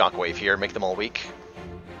think I Shockwave here, make them all weak.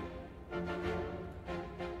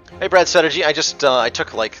 Hey Brad Strategy, I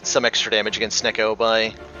took like some extra damage against Snecko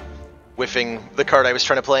by whiffing the card I was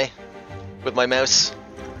trying to play with my mouse.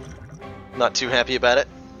 Not too happy about it.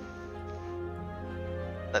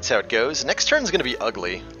 That's how it goes. Next turn's gonna be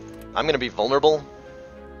ugly. I'm gonna be vulnerable.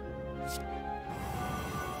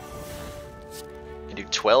 Can do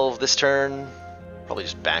 12 this turn. Probably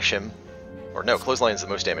just bash him. Or no, Clothesline's the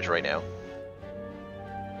most damage right now.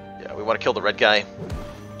 Yeah, we want to kill the red guy.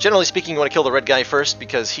 Generally speaking, you want to kill the red guy first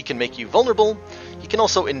because he can make you vulnerable. He can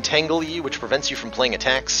also entangle you, which prevents you from playing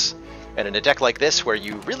attacks. And in a deck like this, where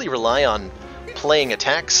you really rely on playing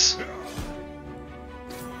attacks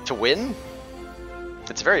to win,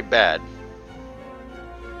 it's very bad.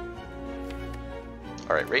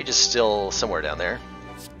 Alright, Rage is still somewhere down there.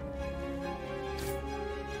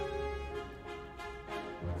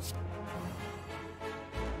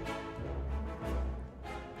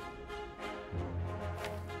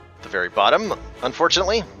 Very bottom,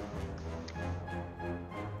 unfortunately.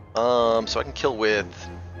 So I can kill with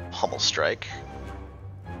Pummel Strike,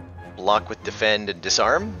 block with Defend and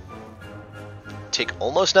Disarm, take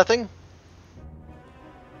almost nothing.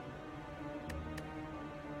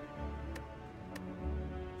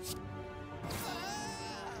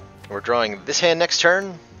 We're drawing this hand next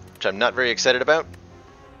turn, which I'm not very excited about.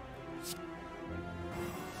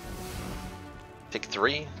 Take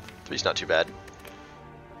 3. 3's not too bad.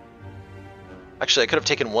 Actually, I could have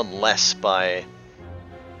taken one less by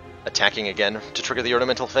attacking again to trigger the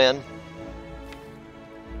Ornamental Fan.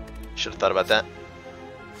 Should have thought about that.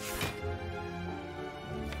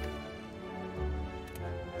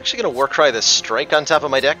 Actually going to Warcry the Strike on top of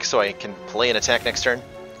my deck so I can play an attack next turn.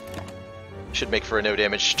 Should make for a no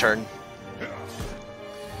damage turn.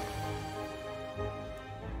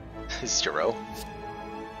 0.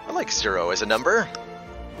 I like 0 as a number.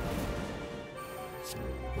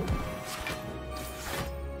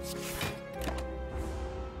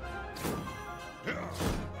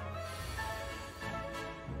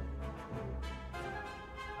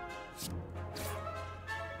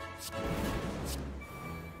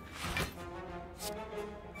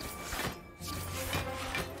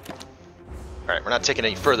 Alright, we're not taking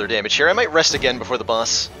any further damage here. I might rest again before the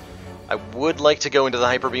boss. I would like to go into the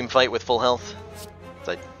Hyper Beam fight with full health,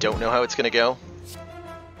 but I don't know how it's going to go.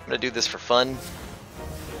 I'm going to do this for fun.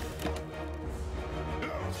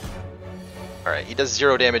 Alright, he does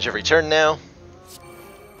 0 damage every turn now.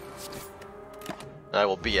 I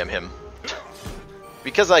will BM him.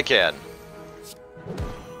 Because I can.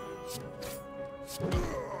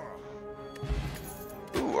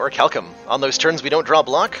 Ooh, or Calcum. On those turns we don't draw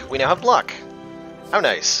block, we now have block. How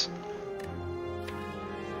nice.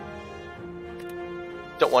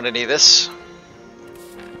 Don't want any of this.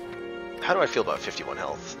 How do I feel about 51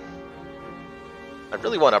 health? I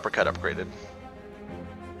really want Uppercut upgraded.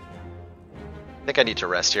 I think I need to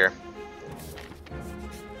rest here.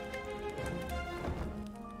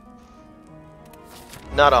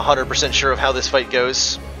 Not 100% sure of how this fight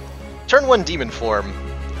goes. Turn 1 Demon Form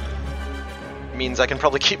means I can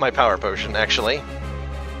probably keep my Power Potion, actually.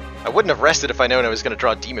 I wouldn't have rested if I known I was going to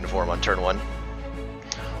draw Demon Form on turn 1.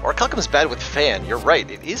 Or Calcum's bad with Fan. You're right,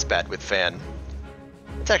 it is bad with Fan.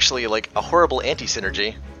 It's actually like a horrible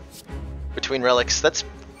anti-synergy between relics. That's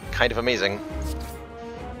kind of amazing.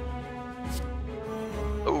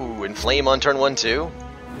 Ooh, Inflame on turn 1 too.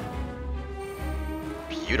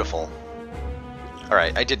 Beautiful.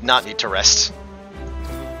 Alright, I did not need to rest.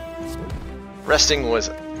 Resting was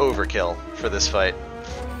overkill for this fight.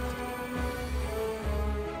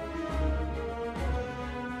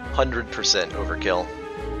 100% overkill.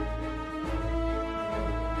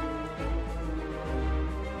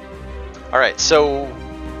 Alright, so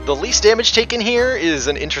the least damage taken here is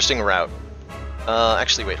an interesting route.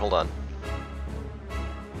 Actually, wait, hold on.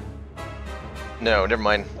 No, never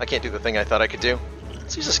mind. I can't do the thing I thought I could do.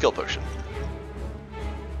 Let's use a skill potion.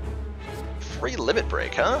 Free limit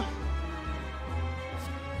break, huh?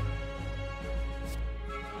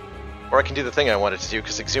 Or I can do the thing I wanted to do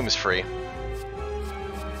because Exhume is free.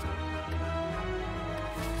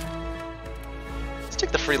 Let's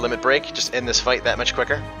take the free limit break, just end this fight that much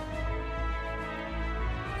quicker.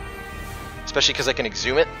 Especially because I can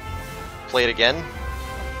Exhume it, play it again.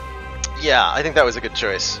 Yeah, I think that was a good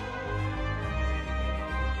choice.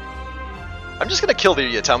 I'm just gonna kill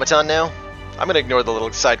the automaton now. I'm gonna ignore the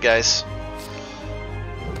little side guys.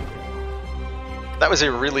 That was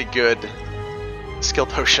a really good skill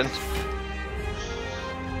potion.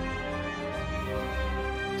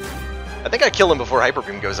 I think I kill him before Hyper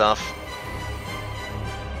Beam goes off.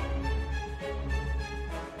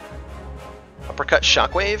 Uppercut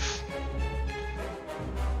Shockwave?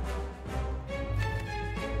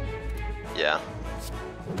 Yeah.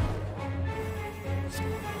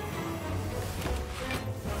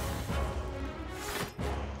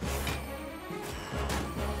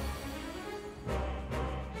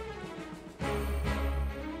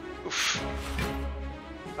 Oof.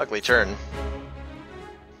 Ugly turn.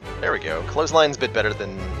 There we go. Clothesline's a bit better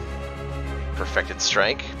than Perfected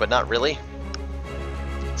Strike, but not really.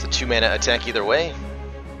 It's a 2-mana attack either way.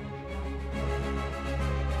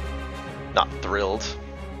 Not thrilled.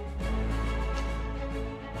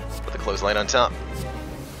 Put the Clothesline on top.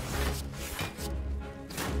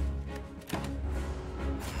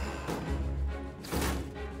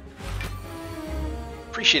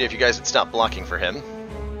 Appreciate it if you guys would stop blocking for him.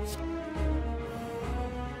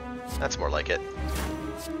 That's more like it.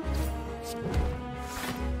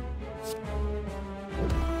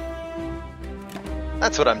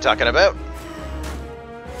 That's what I'm talking about.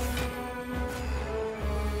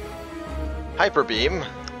 Hyper Beam.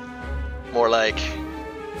 More like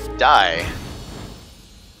die.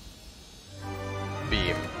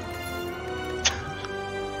 Beam.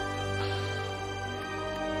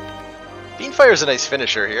 Beamfire's a nice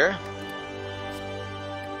finisher here.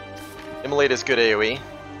 Immolate is good AoE.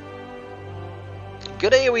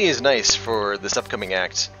 Good AoE is nice for this upcoming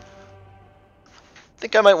act. I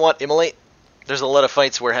think I might want Immolate. There's a lot of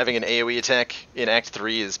fights where having an AoE attack in Act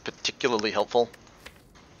 3 is particularly helpful.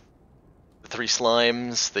 The 3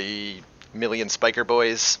 slimes, the million Spiker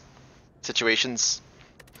Boys situations.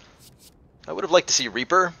 I would have liked to see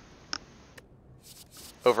Reaper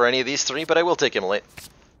over any of these 3, but I will take Immolate.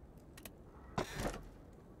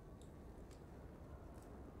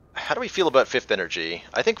 How do we feel about 5th Energy?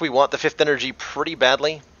 I think we want the 5th Energy pretty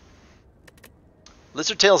badly.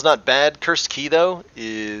 Lizard Tail's not bad. Cursed Key, though,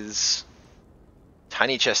 is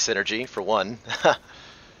Tiny Chest Synergy, for 1.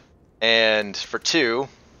 And for 2,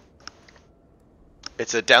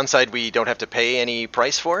 it's a downside we don't have to pay any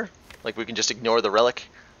price for. Like, we can just ignore the relic,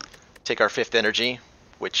 take our 5th Energy,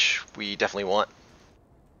 which we definitely want.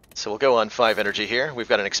 So we'll go on 5 Energy here. We've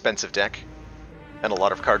got an expensive deck and a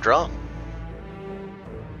lot of card draw.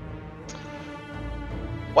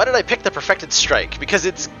 Why did I pick the Perfected Strike? Because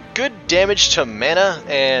it's good damage to mana,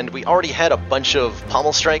 and we already had a bunch of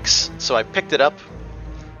Pommel Strikes, so I picked it up.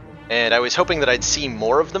 And I was hoping that I'd see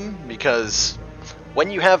more of them, because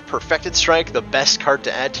when you have Perfected Strike, the best card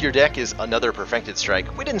to add to your deck is another Perfected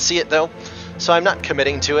Strike. We didn't see it, though, so I'm not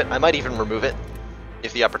committing to it. I might even remove it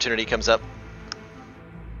if the opportunity comes up.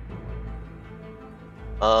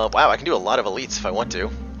 Wow, I can do a lot of elites if I want to.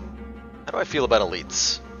 How do I feel about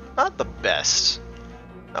elites? Not the best.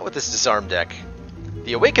 Not with this Disarm deck.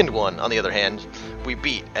 The Awakened one, on the other hand, we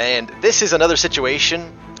beat. And this is another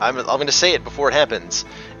situation, I'm going to say it before it happens.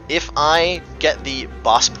 If I get the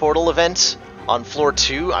Boss Portal event on floor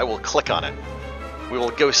 2, I will click on it. We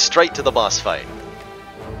will go straight to the boss fight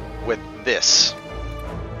with this.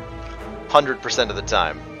 100% of the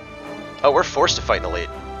time. Oh, we're forced to fight an elite.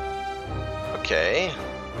 Okay.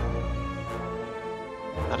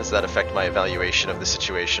 How does that affect my evaluation of the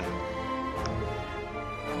situation?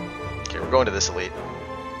 Okay, we're going to this elite.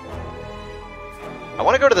 I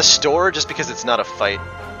want to go to the store just because it's not a fight.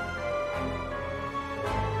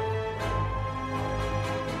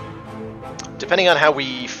 Depending on how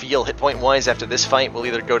we feel hit point wise after this fight, we'll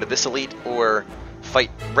either go to this elite or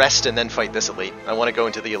fight rest and then fight this elite. I want to go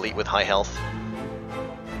into the elite with high health.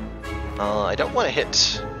 I don't want to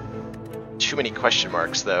hit too many question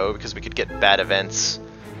marks though, because we could get bad events.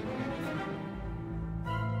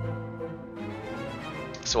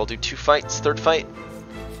 So I'll do 2 fights, 3rd fight.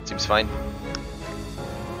 Seems fine.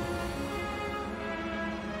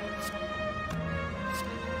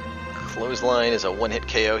 Clothesline is a 1-hit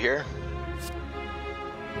KO here.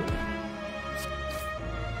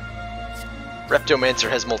 Reptomancer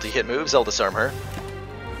has multi-hit moves, I'll disarm her.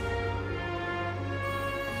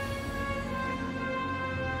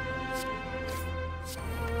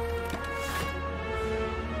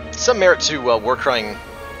 Some merit to Warcrying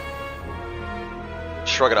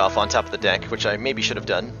Shrug It Off on top of the deck, which I maybe should have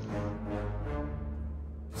done.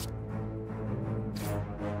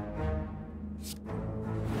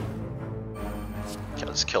 Okay,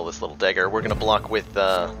 let's kill this little dagger. We're gonna block with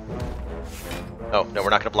oh, no, we're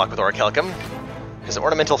not gonna block with Orichalcum, because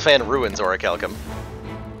Ornamental Fan ruins Orichalcum.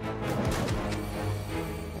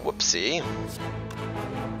 Whoopsie.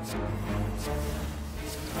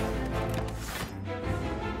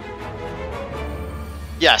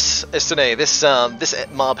 Yes, Estune, this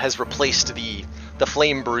mob has replaced the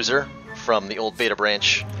Flame Bruiser from the old beta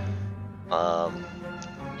branch.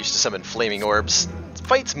 Used to summon flaming orbs. The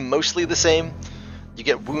fight's mostly the same. You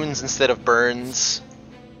get wounds instead of burns.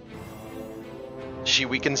 She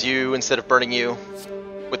weakens you instead of burning you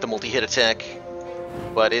with the multi-hit attack.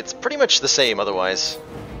 But it's pretty much the same otherwise.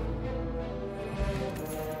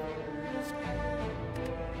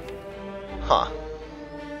 Huh.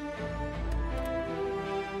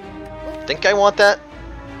 I think I want that.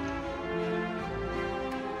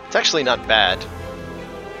 It's actually not bad.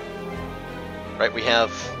 Right, we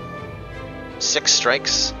have 6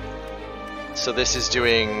 strikes. So this is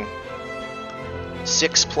doing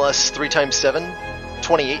 6 plus 3 times 7,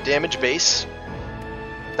 28 damage base.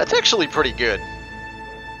 That's actually pretty good.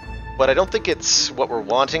 But I don't think it's what we're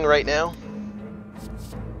wanting right now.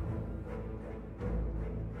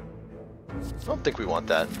 I don't think we want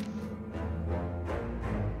that.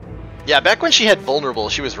 Yeah, back when she had vulnerable,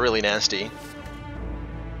 she was really nasty.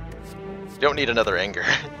 Don't need another anger.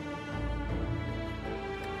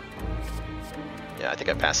 Yeah, I think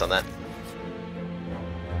I pass on that.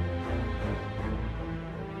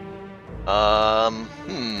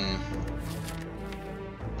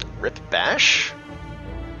 Rip Bash?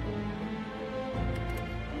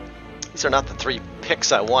 These are not the 3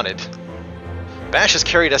 picks I wanted. Bash has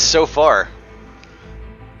carried us so far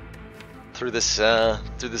through this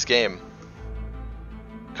game.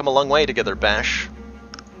 Come a long way together, Bash.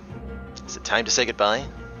 Is it time to say goodbye?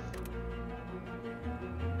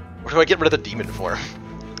 Or do I get rid of the demon form?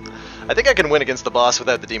 I think I can win against the boss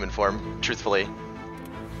without the demon form, truthfully.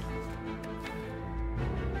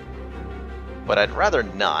 But I'd rather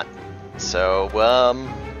not. So,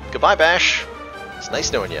 goodbye, Bash. It's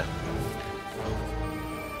nice knowing you.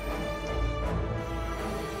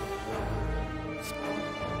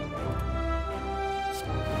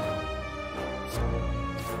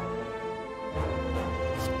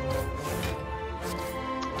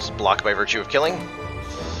 Just block by virtue of killing.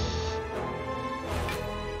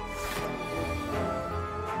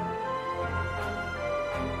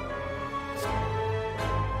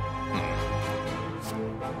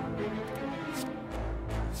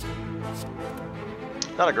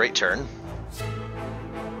 Not a great turn.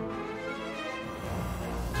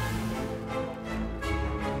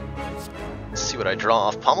 Let's see what I draw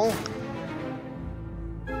off Pommel.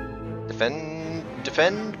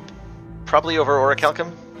 Defend? Probably over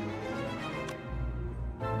Orichalcum.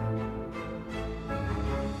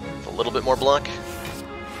 With a little bit more block.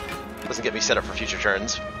 Doesn't get me set up for future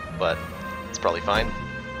turns, but it's probably fine.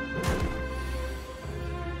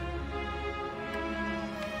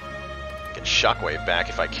 Shockwave back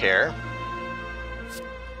if I care.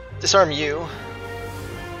 Disarm you.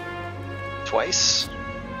 Twice.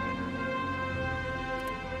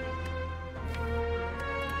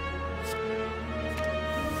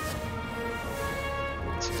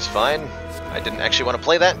 Seems fine. I didn't actually want to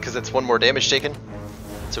play that because it's 1 more damage taken.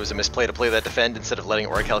 So it was a misplay to play that defend instead of letting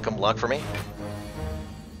Orichalcum block for me.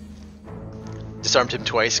 Disarmed him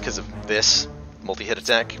twice because of this multi-hit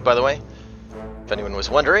attack, by the way. If anyone was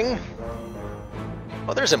wondering.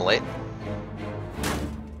 Oh, there's Immolate.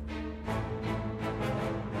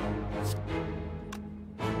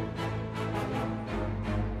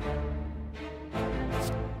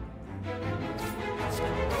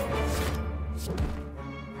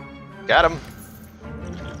 Got him.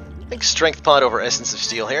 I think Strength Pod over Essence of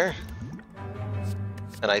Steel here.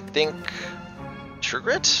 And I think True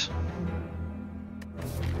Grit?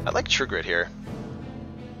 I like True Grit here.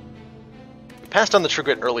 We passed on the True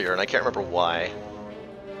Grit earlier, and I can't remember why.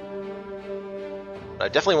 I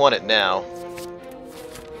definitely want it now.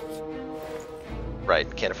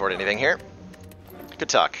 Right, can't afford anything here. Good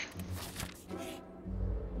talk.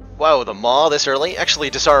 Wow, the Maw this early? Actually,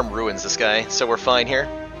 Disarm ruins this guy, so we're fine here.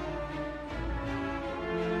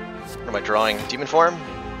 What am I drawing? Demon form?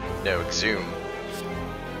 No, Exhume.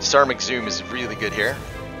 Disarm Exhume is really good here.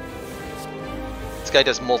 This guy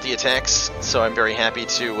does multi-attacks, so I'm very happy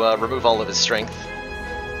to remove all of his strength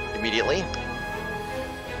immediately.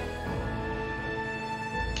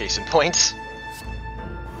 Case in point.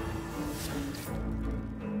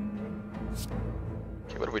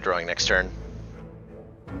 Okay, what are we drawing next turn?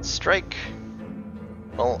 Strike.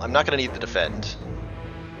 Well, I'm not going to need the defend.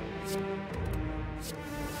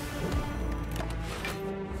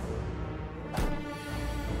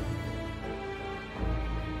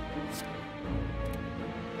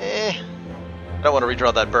 I don't want to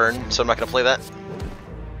redraw that burn, so I'm not going to play that.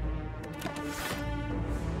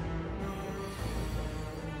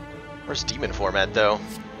 Where's Demon Form at, though?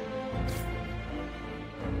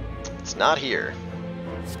 It's not here.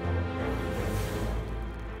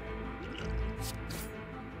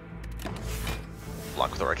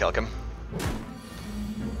 block with Orichalcum.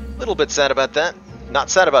 A little bit sad about that. Not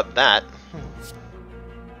sad about that.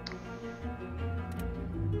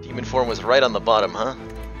 Demon form was right on the bottom, huh?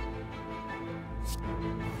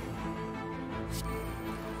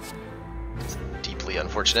 It's deeply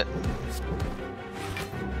unfortunate.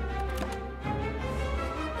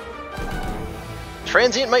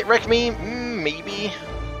 Transient might wreck me? Maybe.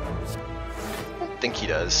 I don't think he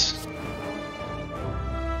does.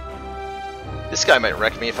 This guy might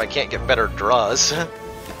wreck me if I can't get better draws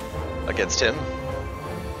against him.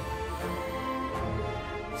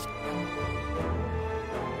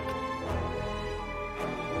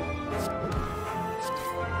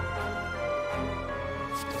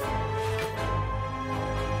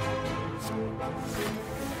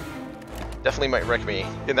 Definitely might wreck me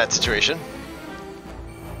in that situation.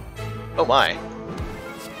 Oh my.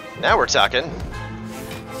 Now we're talking.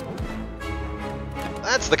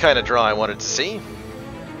 That's the kind of draw I wanted to see.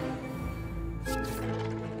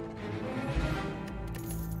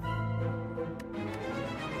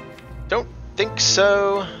 Don't think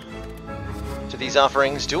so. To these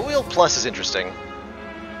offerings. Dual Wield Plus is interesting.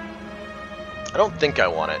 I don't think I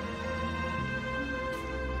want it.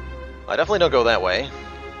 I definitely don't go that way.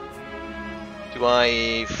 Do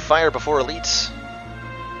I fire before elites?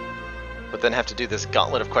 But then have to do this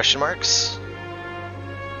gauntlet of question marks?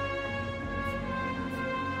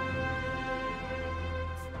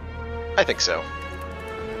 I think so.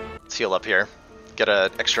 Let's heal up here. Get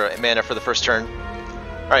an extra mana for the first turn.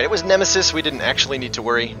 Alright, it was Nemesis. We didn't actually need to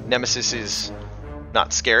worry. Nemesis is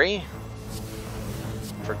not scary.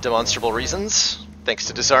 For demonstrable reasons. Thanks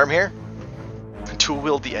to Disarm here. Dual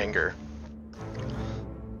wield the anger.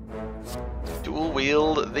 Dual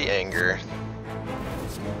wield the anger.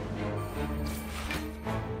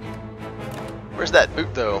 Where's that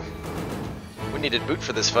boot, though? We needed boot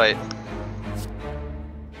for this fight.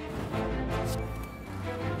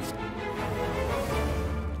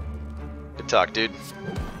 Good talk, dude.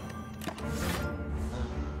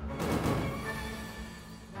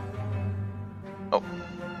 Oh,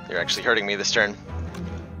 you're actually hurting me this turn.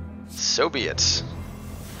 So be it.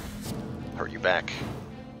 Hurt you back.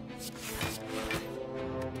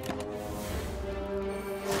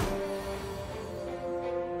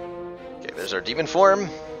 Okay, there's our demon form.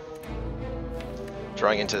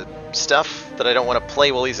 Drawing into stuff that I don't want to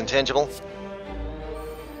play while he's intangible.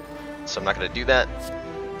 So I'm not going to do that.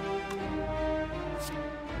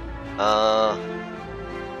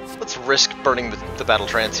 Let's risk burning the battle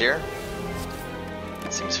trance here.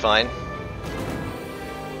 Seems fine.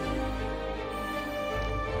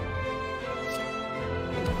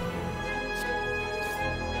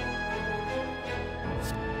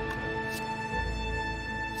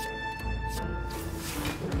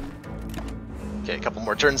 Okay, a couple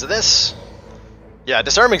more turns of this. Yeah,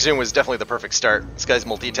 Disarming Zoom was definitely the perfect start. This guy's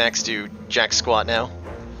multi-attacks do jack squat now.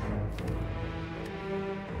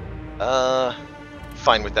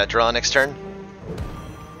 Fine with that draw next turn.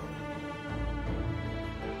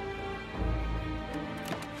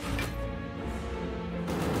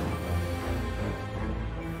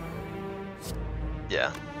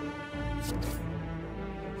 Yeah.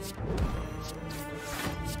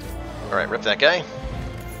 Alright, rip that guy.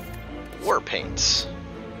 War Paint.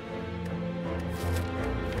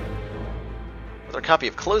 Another copy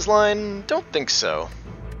of Clothesline? Don't think so.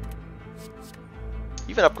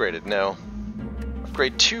 Even upgraded? No.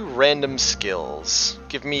 Upgrade 2 random skills.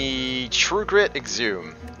 Give me True Grit,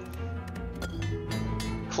 Exhume.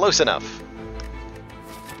 Close enough.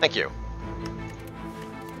 Thank you.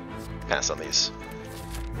 Pass on these.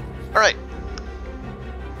 Alright.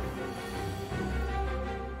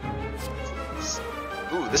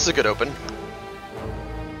 Ooh, this is a good open.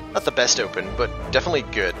 Not the best open, but definitely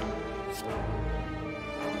good.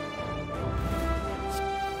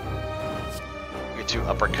 We get to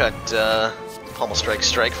uppercut Pommel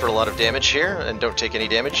Strike for a lot of damage here, and don't take any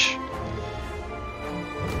damage.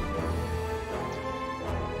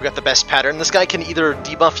 We got the best pattern. This guy can either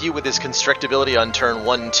debuff you with his Constrict ability on turn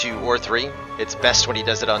 1, 2, or 3. It's best when he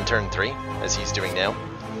does it on turn 3, as he's doing now.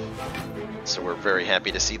 So we're very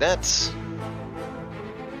happy to see that.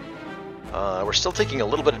 We're still taking a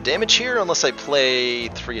little bit of damage here, unless I play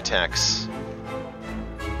 3 attacks.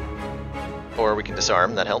 Or we can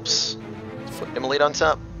disarm, that helps. Let's put Immolate on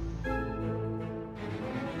top.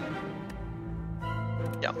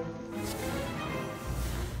 Yeah.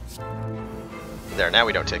 There, now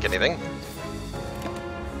we don't take anything.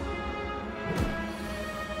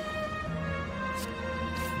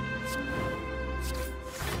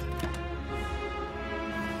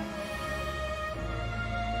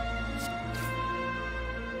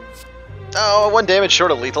 Oh, 1 damage short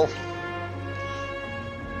of lethal.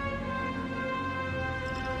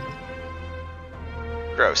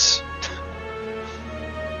 Gross.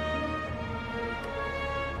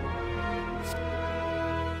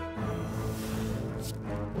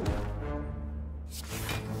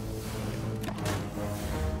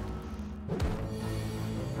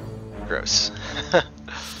 Gross.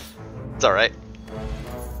 It's alright.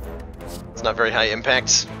 It's not very high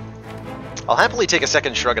impact. I'll happily take a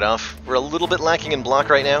second Shrug It Off. We're a little bit lacking in block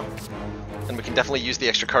right now, and we can definitely use the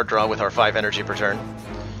extra card draw with our 5 energy per turn.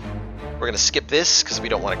 We're going to skip this because we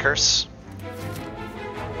don't want to curse.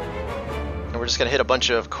 And we're just going to hit a bunch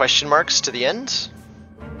of question marks to the end.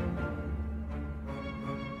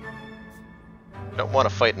 Don't want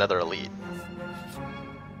to fight another elite.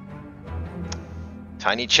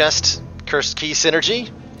 Tiny chest, cursed key synergy.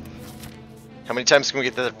 How many times can we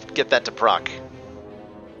get that to proc?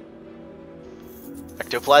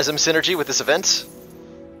 Ectoplasm synergy with this event.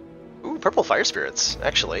 Ooh, purple fire spirits,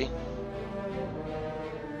 actually.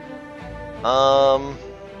 Do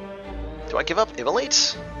I give up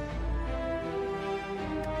Immolate?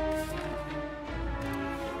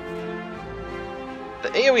 The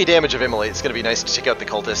AoE damage of Immolate is going to be nice to take out the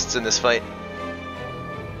cultists in this fight.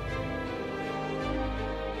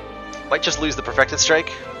 Might just lose the Perfected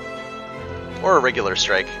Strike. Or a regular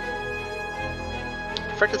strike.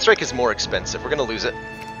 Perfected Strike is more expensive. We're going to lose it.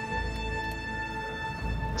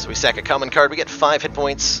 So we sack a common card. We get 5 hit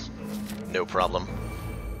points. No problem.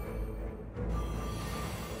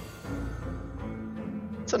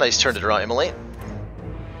 It's a nice turn to draw Immolate.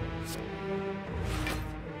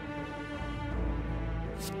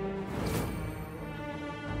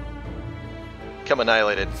 Become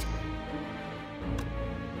annihilated.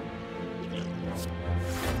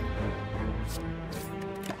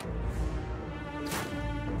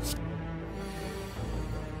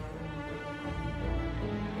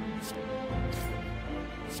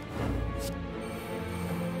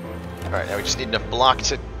 Alright, now we just need enough block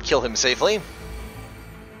to kill him safely.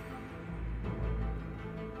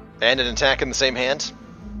 And an attack in the same hand.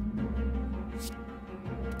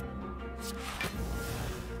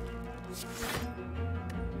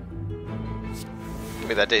 Give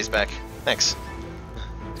me that daze back. Thanks.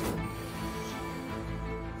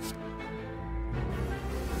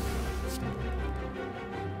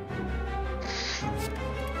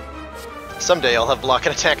 Someday I'll have block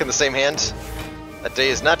and attack in the same hand. That day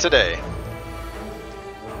is not today.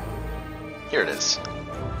 Here it is.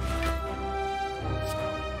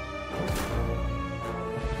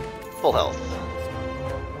 Full health.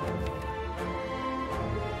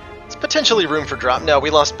 It's potentially room for drop. No,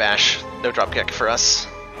 we lost Bash. No drop kick for us.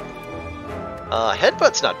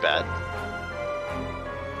 Headbutt's not bad.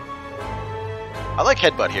 I like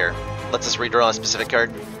Headbutt here. Lets us redraw a specific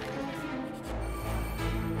card.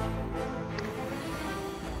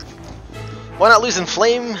 Why not lose in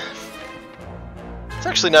Flame? It's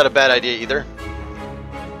actually not a bad idea either.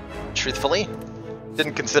 Truthfully.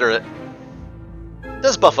 Didn't consider it.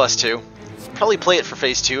 Does buff us too. Probably play it for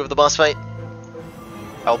phase 2 of the boss fight.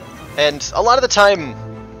 And a lot of the time,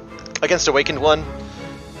 against Awakened One,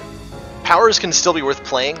 powers can still be worth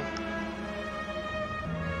playing.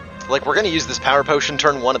 Like, we're going to use this power potion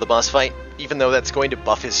turn 1 of the boss fight, even though that's going to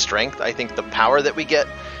buff his strength. I think the power that we get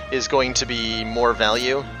is going to be more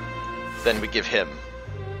value than we give him.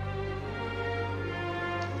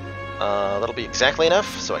 That'll be exactly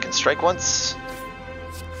enough, so I can strike once.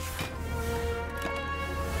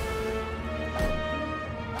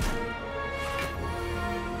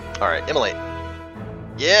 Alright, Immolate.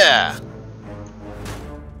 Yeah!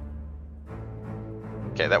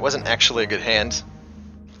 Okay, that wasn't actually a good hand.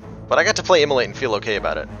 But I got to play Immolate and feel okay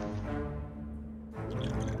about it.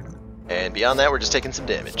 And beyond that, we're just taking some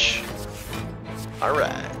damage.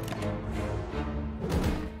 Alright.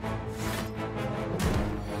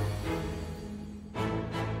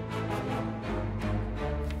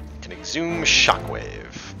 Can exhume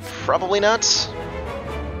Shockwave. Probably not.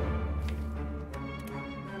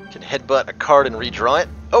 Can headbutt a card and redraw it.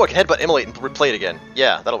 Oh, I can headbutt Immolate and replay it again.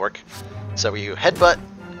 Yeah, that'll work. So we headbutt,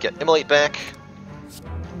 get Immolate back,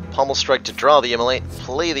 Pommel Strike to draw the Immolate,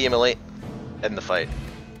 play the Immolate, end the fight.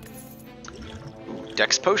 Ooh,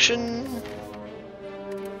 Dex Potion.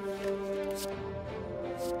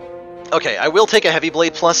 Okay, I will take a Heavy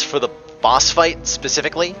Blade Plus for the boss fight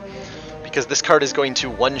specifically, because this card is going to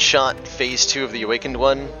one-shot phase 2 of the Awakened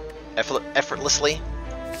One effortlessly.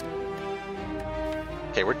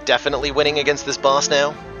 Okay, we're definitely winning against this boss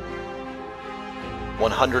now.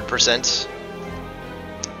 100%.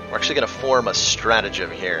 We're actually going to form a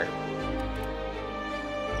stratagem here.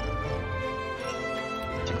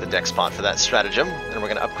 Take the deck spot for that stratagem. And we're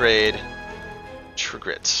going to upgrade True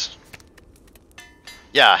Grit.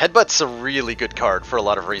 Yeah, Headbutt's a really good card for a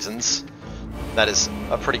lot of reasons. That is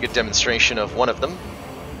a pretty good demonstration of one of them.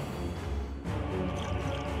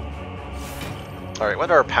 Alright,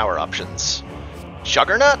 what are our power options?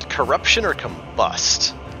 Juggernaut, Corruption, or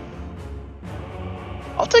Combust?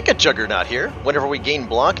 I'll take a Juggernaut here. Whenever we gain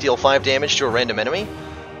block, deal 5 damage to a random enemy.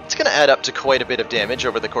 It's going to add up to quite a bit of damage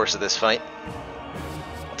over the course of this fight.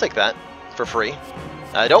 I'll take that for free.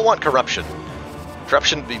 I don't want Corruption.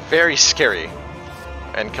 Corruption would be very scary.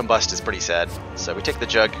 And Combust is pretty sad. So we take the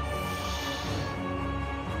Jug.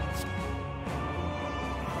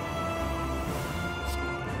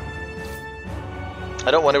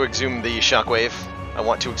 I don't want to exhume the Shockwave. I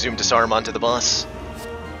want to exhume Disarm onto the boss.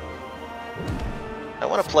 I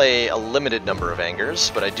want to play a limited number of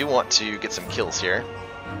Angers, but I do want to get some kills here.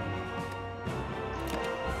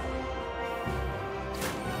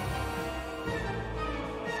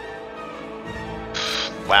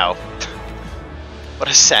 Wow. What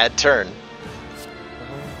a sad turn.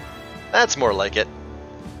 That's more like it.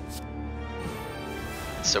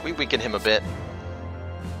 So we weaken him a bit.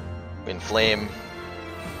 We inflame.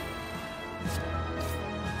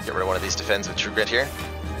 Get rid of one of these defends with True Grit here.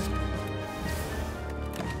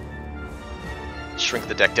 Shrink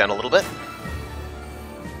the deck down a little bit.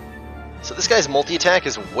 So this guy's multi-attack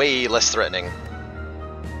is way less threatening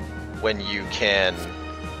when you can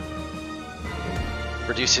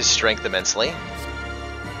reduce his strength immensely.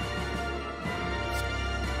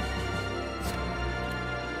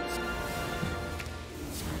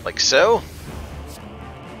 Like so.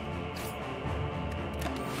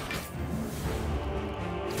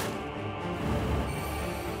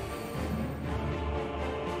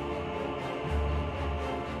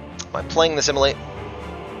 Am I playing this Immolate?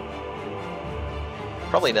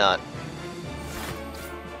 Probably not.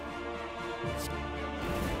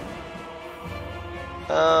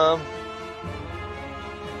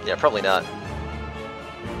 Yeah, probably not.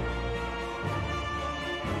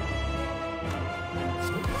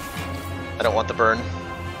 I don't want the burn.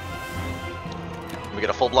 We get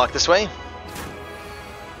a full block this way.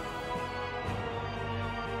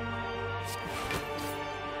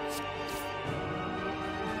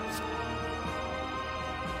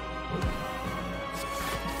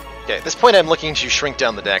 Okay, at this point I'm looking to shrink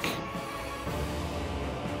down the deck.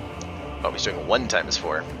 Oh, he's doing 1 times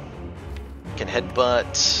 4. Can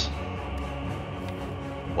headbutt...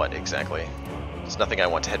 What exactly? There's nothing I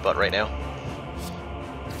want to headbutt right now.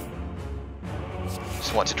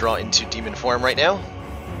 Just want to draw into demon form right now.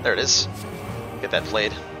 There it is. Get that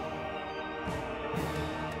played.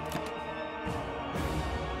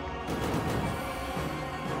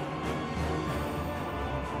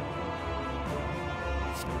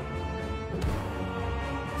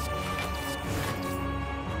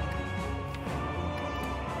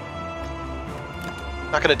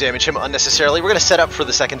 Not going to damage him unnecessarily. We're going to set up for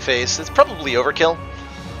the second phase. It's probably overkill.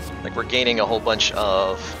 Like, we're gaining a whole bunch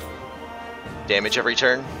of damage every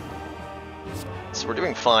turn. So we're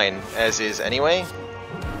doing fine, as is anyway.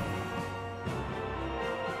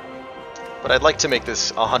 But I'd like to make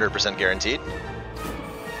this 100% guaranteed.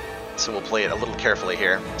 So we'll play it a little carefully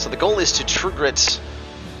here. So the goal is to True Grit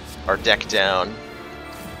our deck down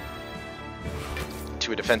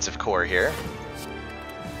to a defensive core here.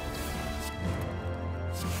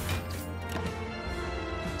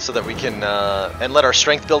 So that we can, and let our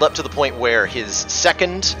strength build up to the point where his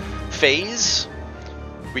second phase,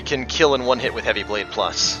 we can kill in 1 hit with Heavy Blade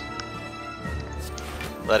Plus.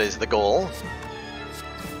 That is the goal.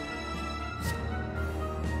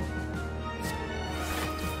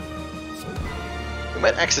 We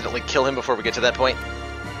might accidentally kill him before we get to that point.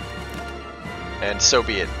 And so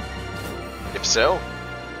be it. If so...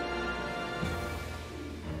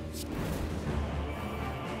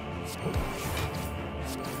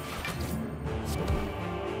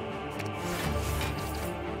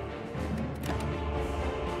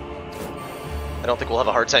 I don't think we'll have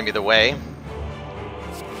a hard time either way.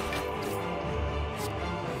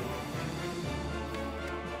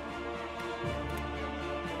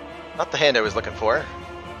 Not the hand I was looking for.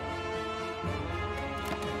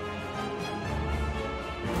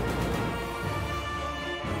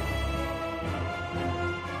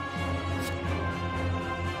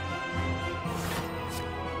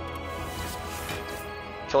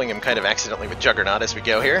 Killing him kind of accidentally with Juggernaut as we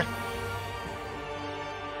go here.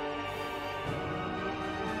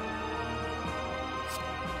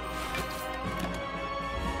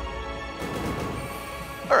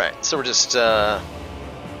 Alright, so we're just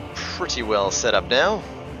pretty well set up now.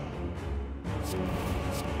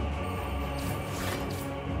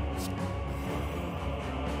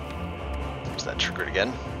 There's that True Grit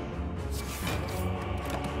again.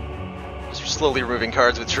 Just slowly removing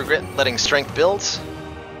cards with True Grit, letting Strength build.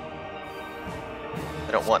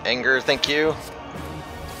 I don't want Anger, thank you.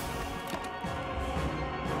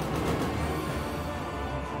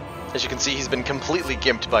 As you can see, he's been completely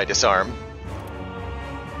gimped by Disarm.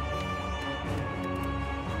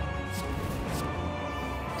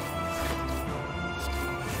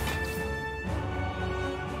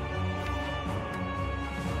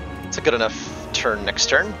 It's a good enough turn next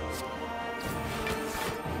turn.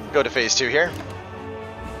 Go to phase 2 here.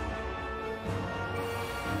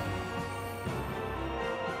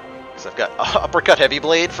 Because I've got Uppercut Heavy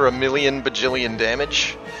Blade for 1,000,000 bajillion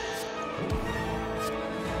damage.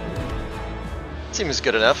 Seems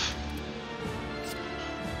good enough.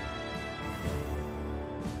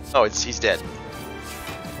 Oh, he's dead.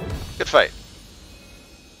 Good fight.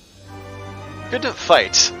 Good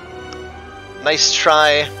fight. Nice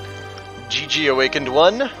try. GG Awakened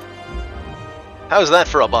 1. How's that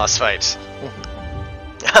for a boss fight?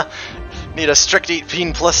 Need a strict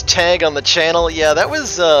 18 plus tag on the channel. Yeah, that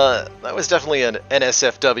was definitely an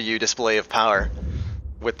NSFW display of power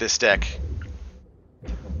with this deck.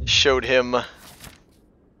 Showed him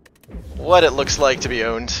what it looks like to be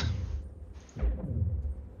owned.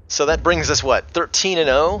 So that brings us, what,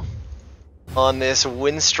 13-0 on this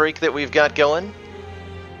win streak that we've got going.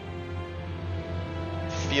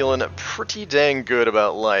 Feeling pretty dang good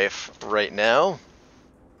about life right now.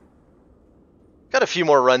 Got a few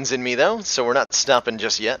more runs in me though, so we're not stopping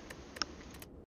just yet.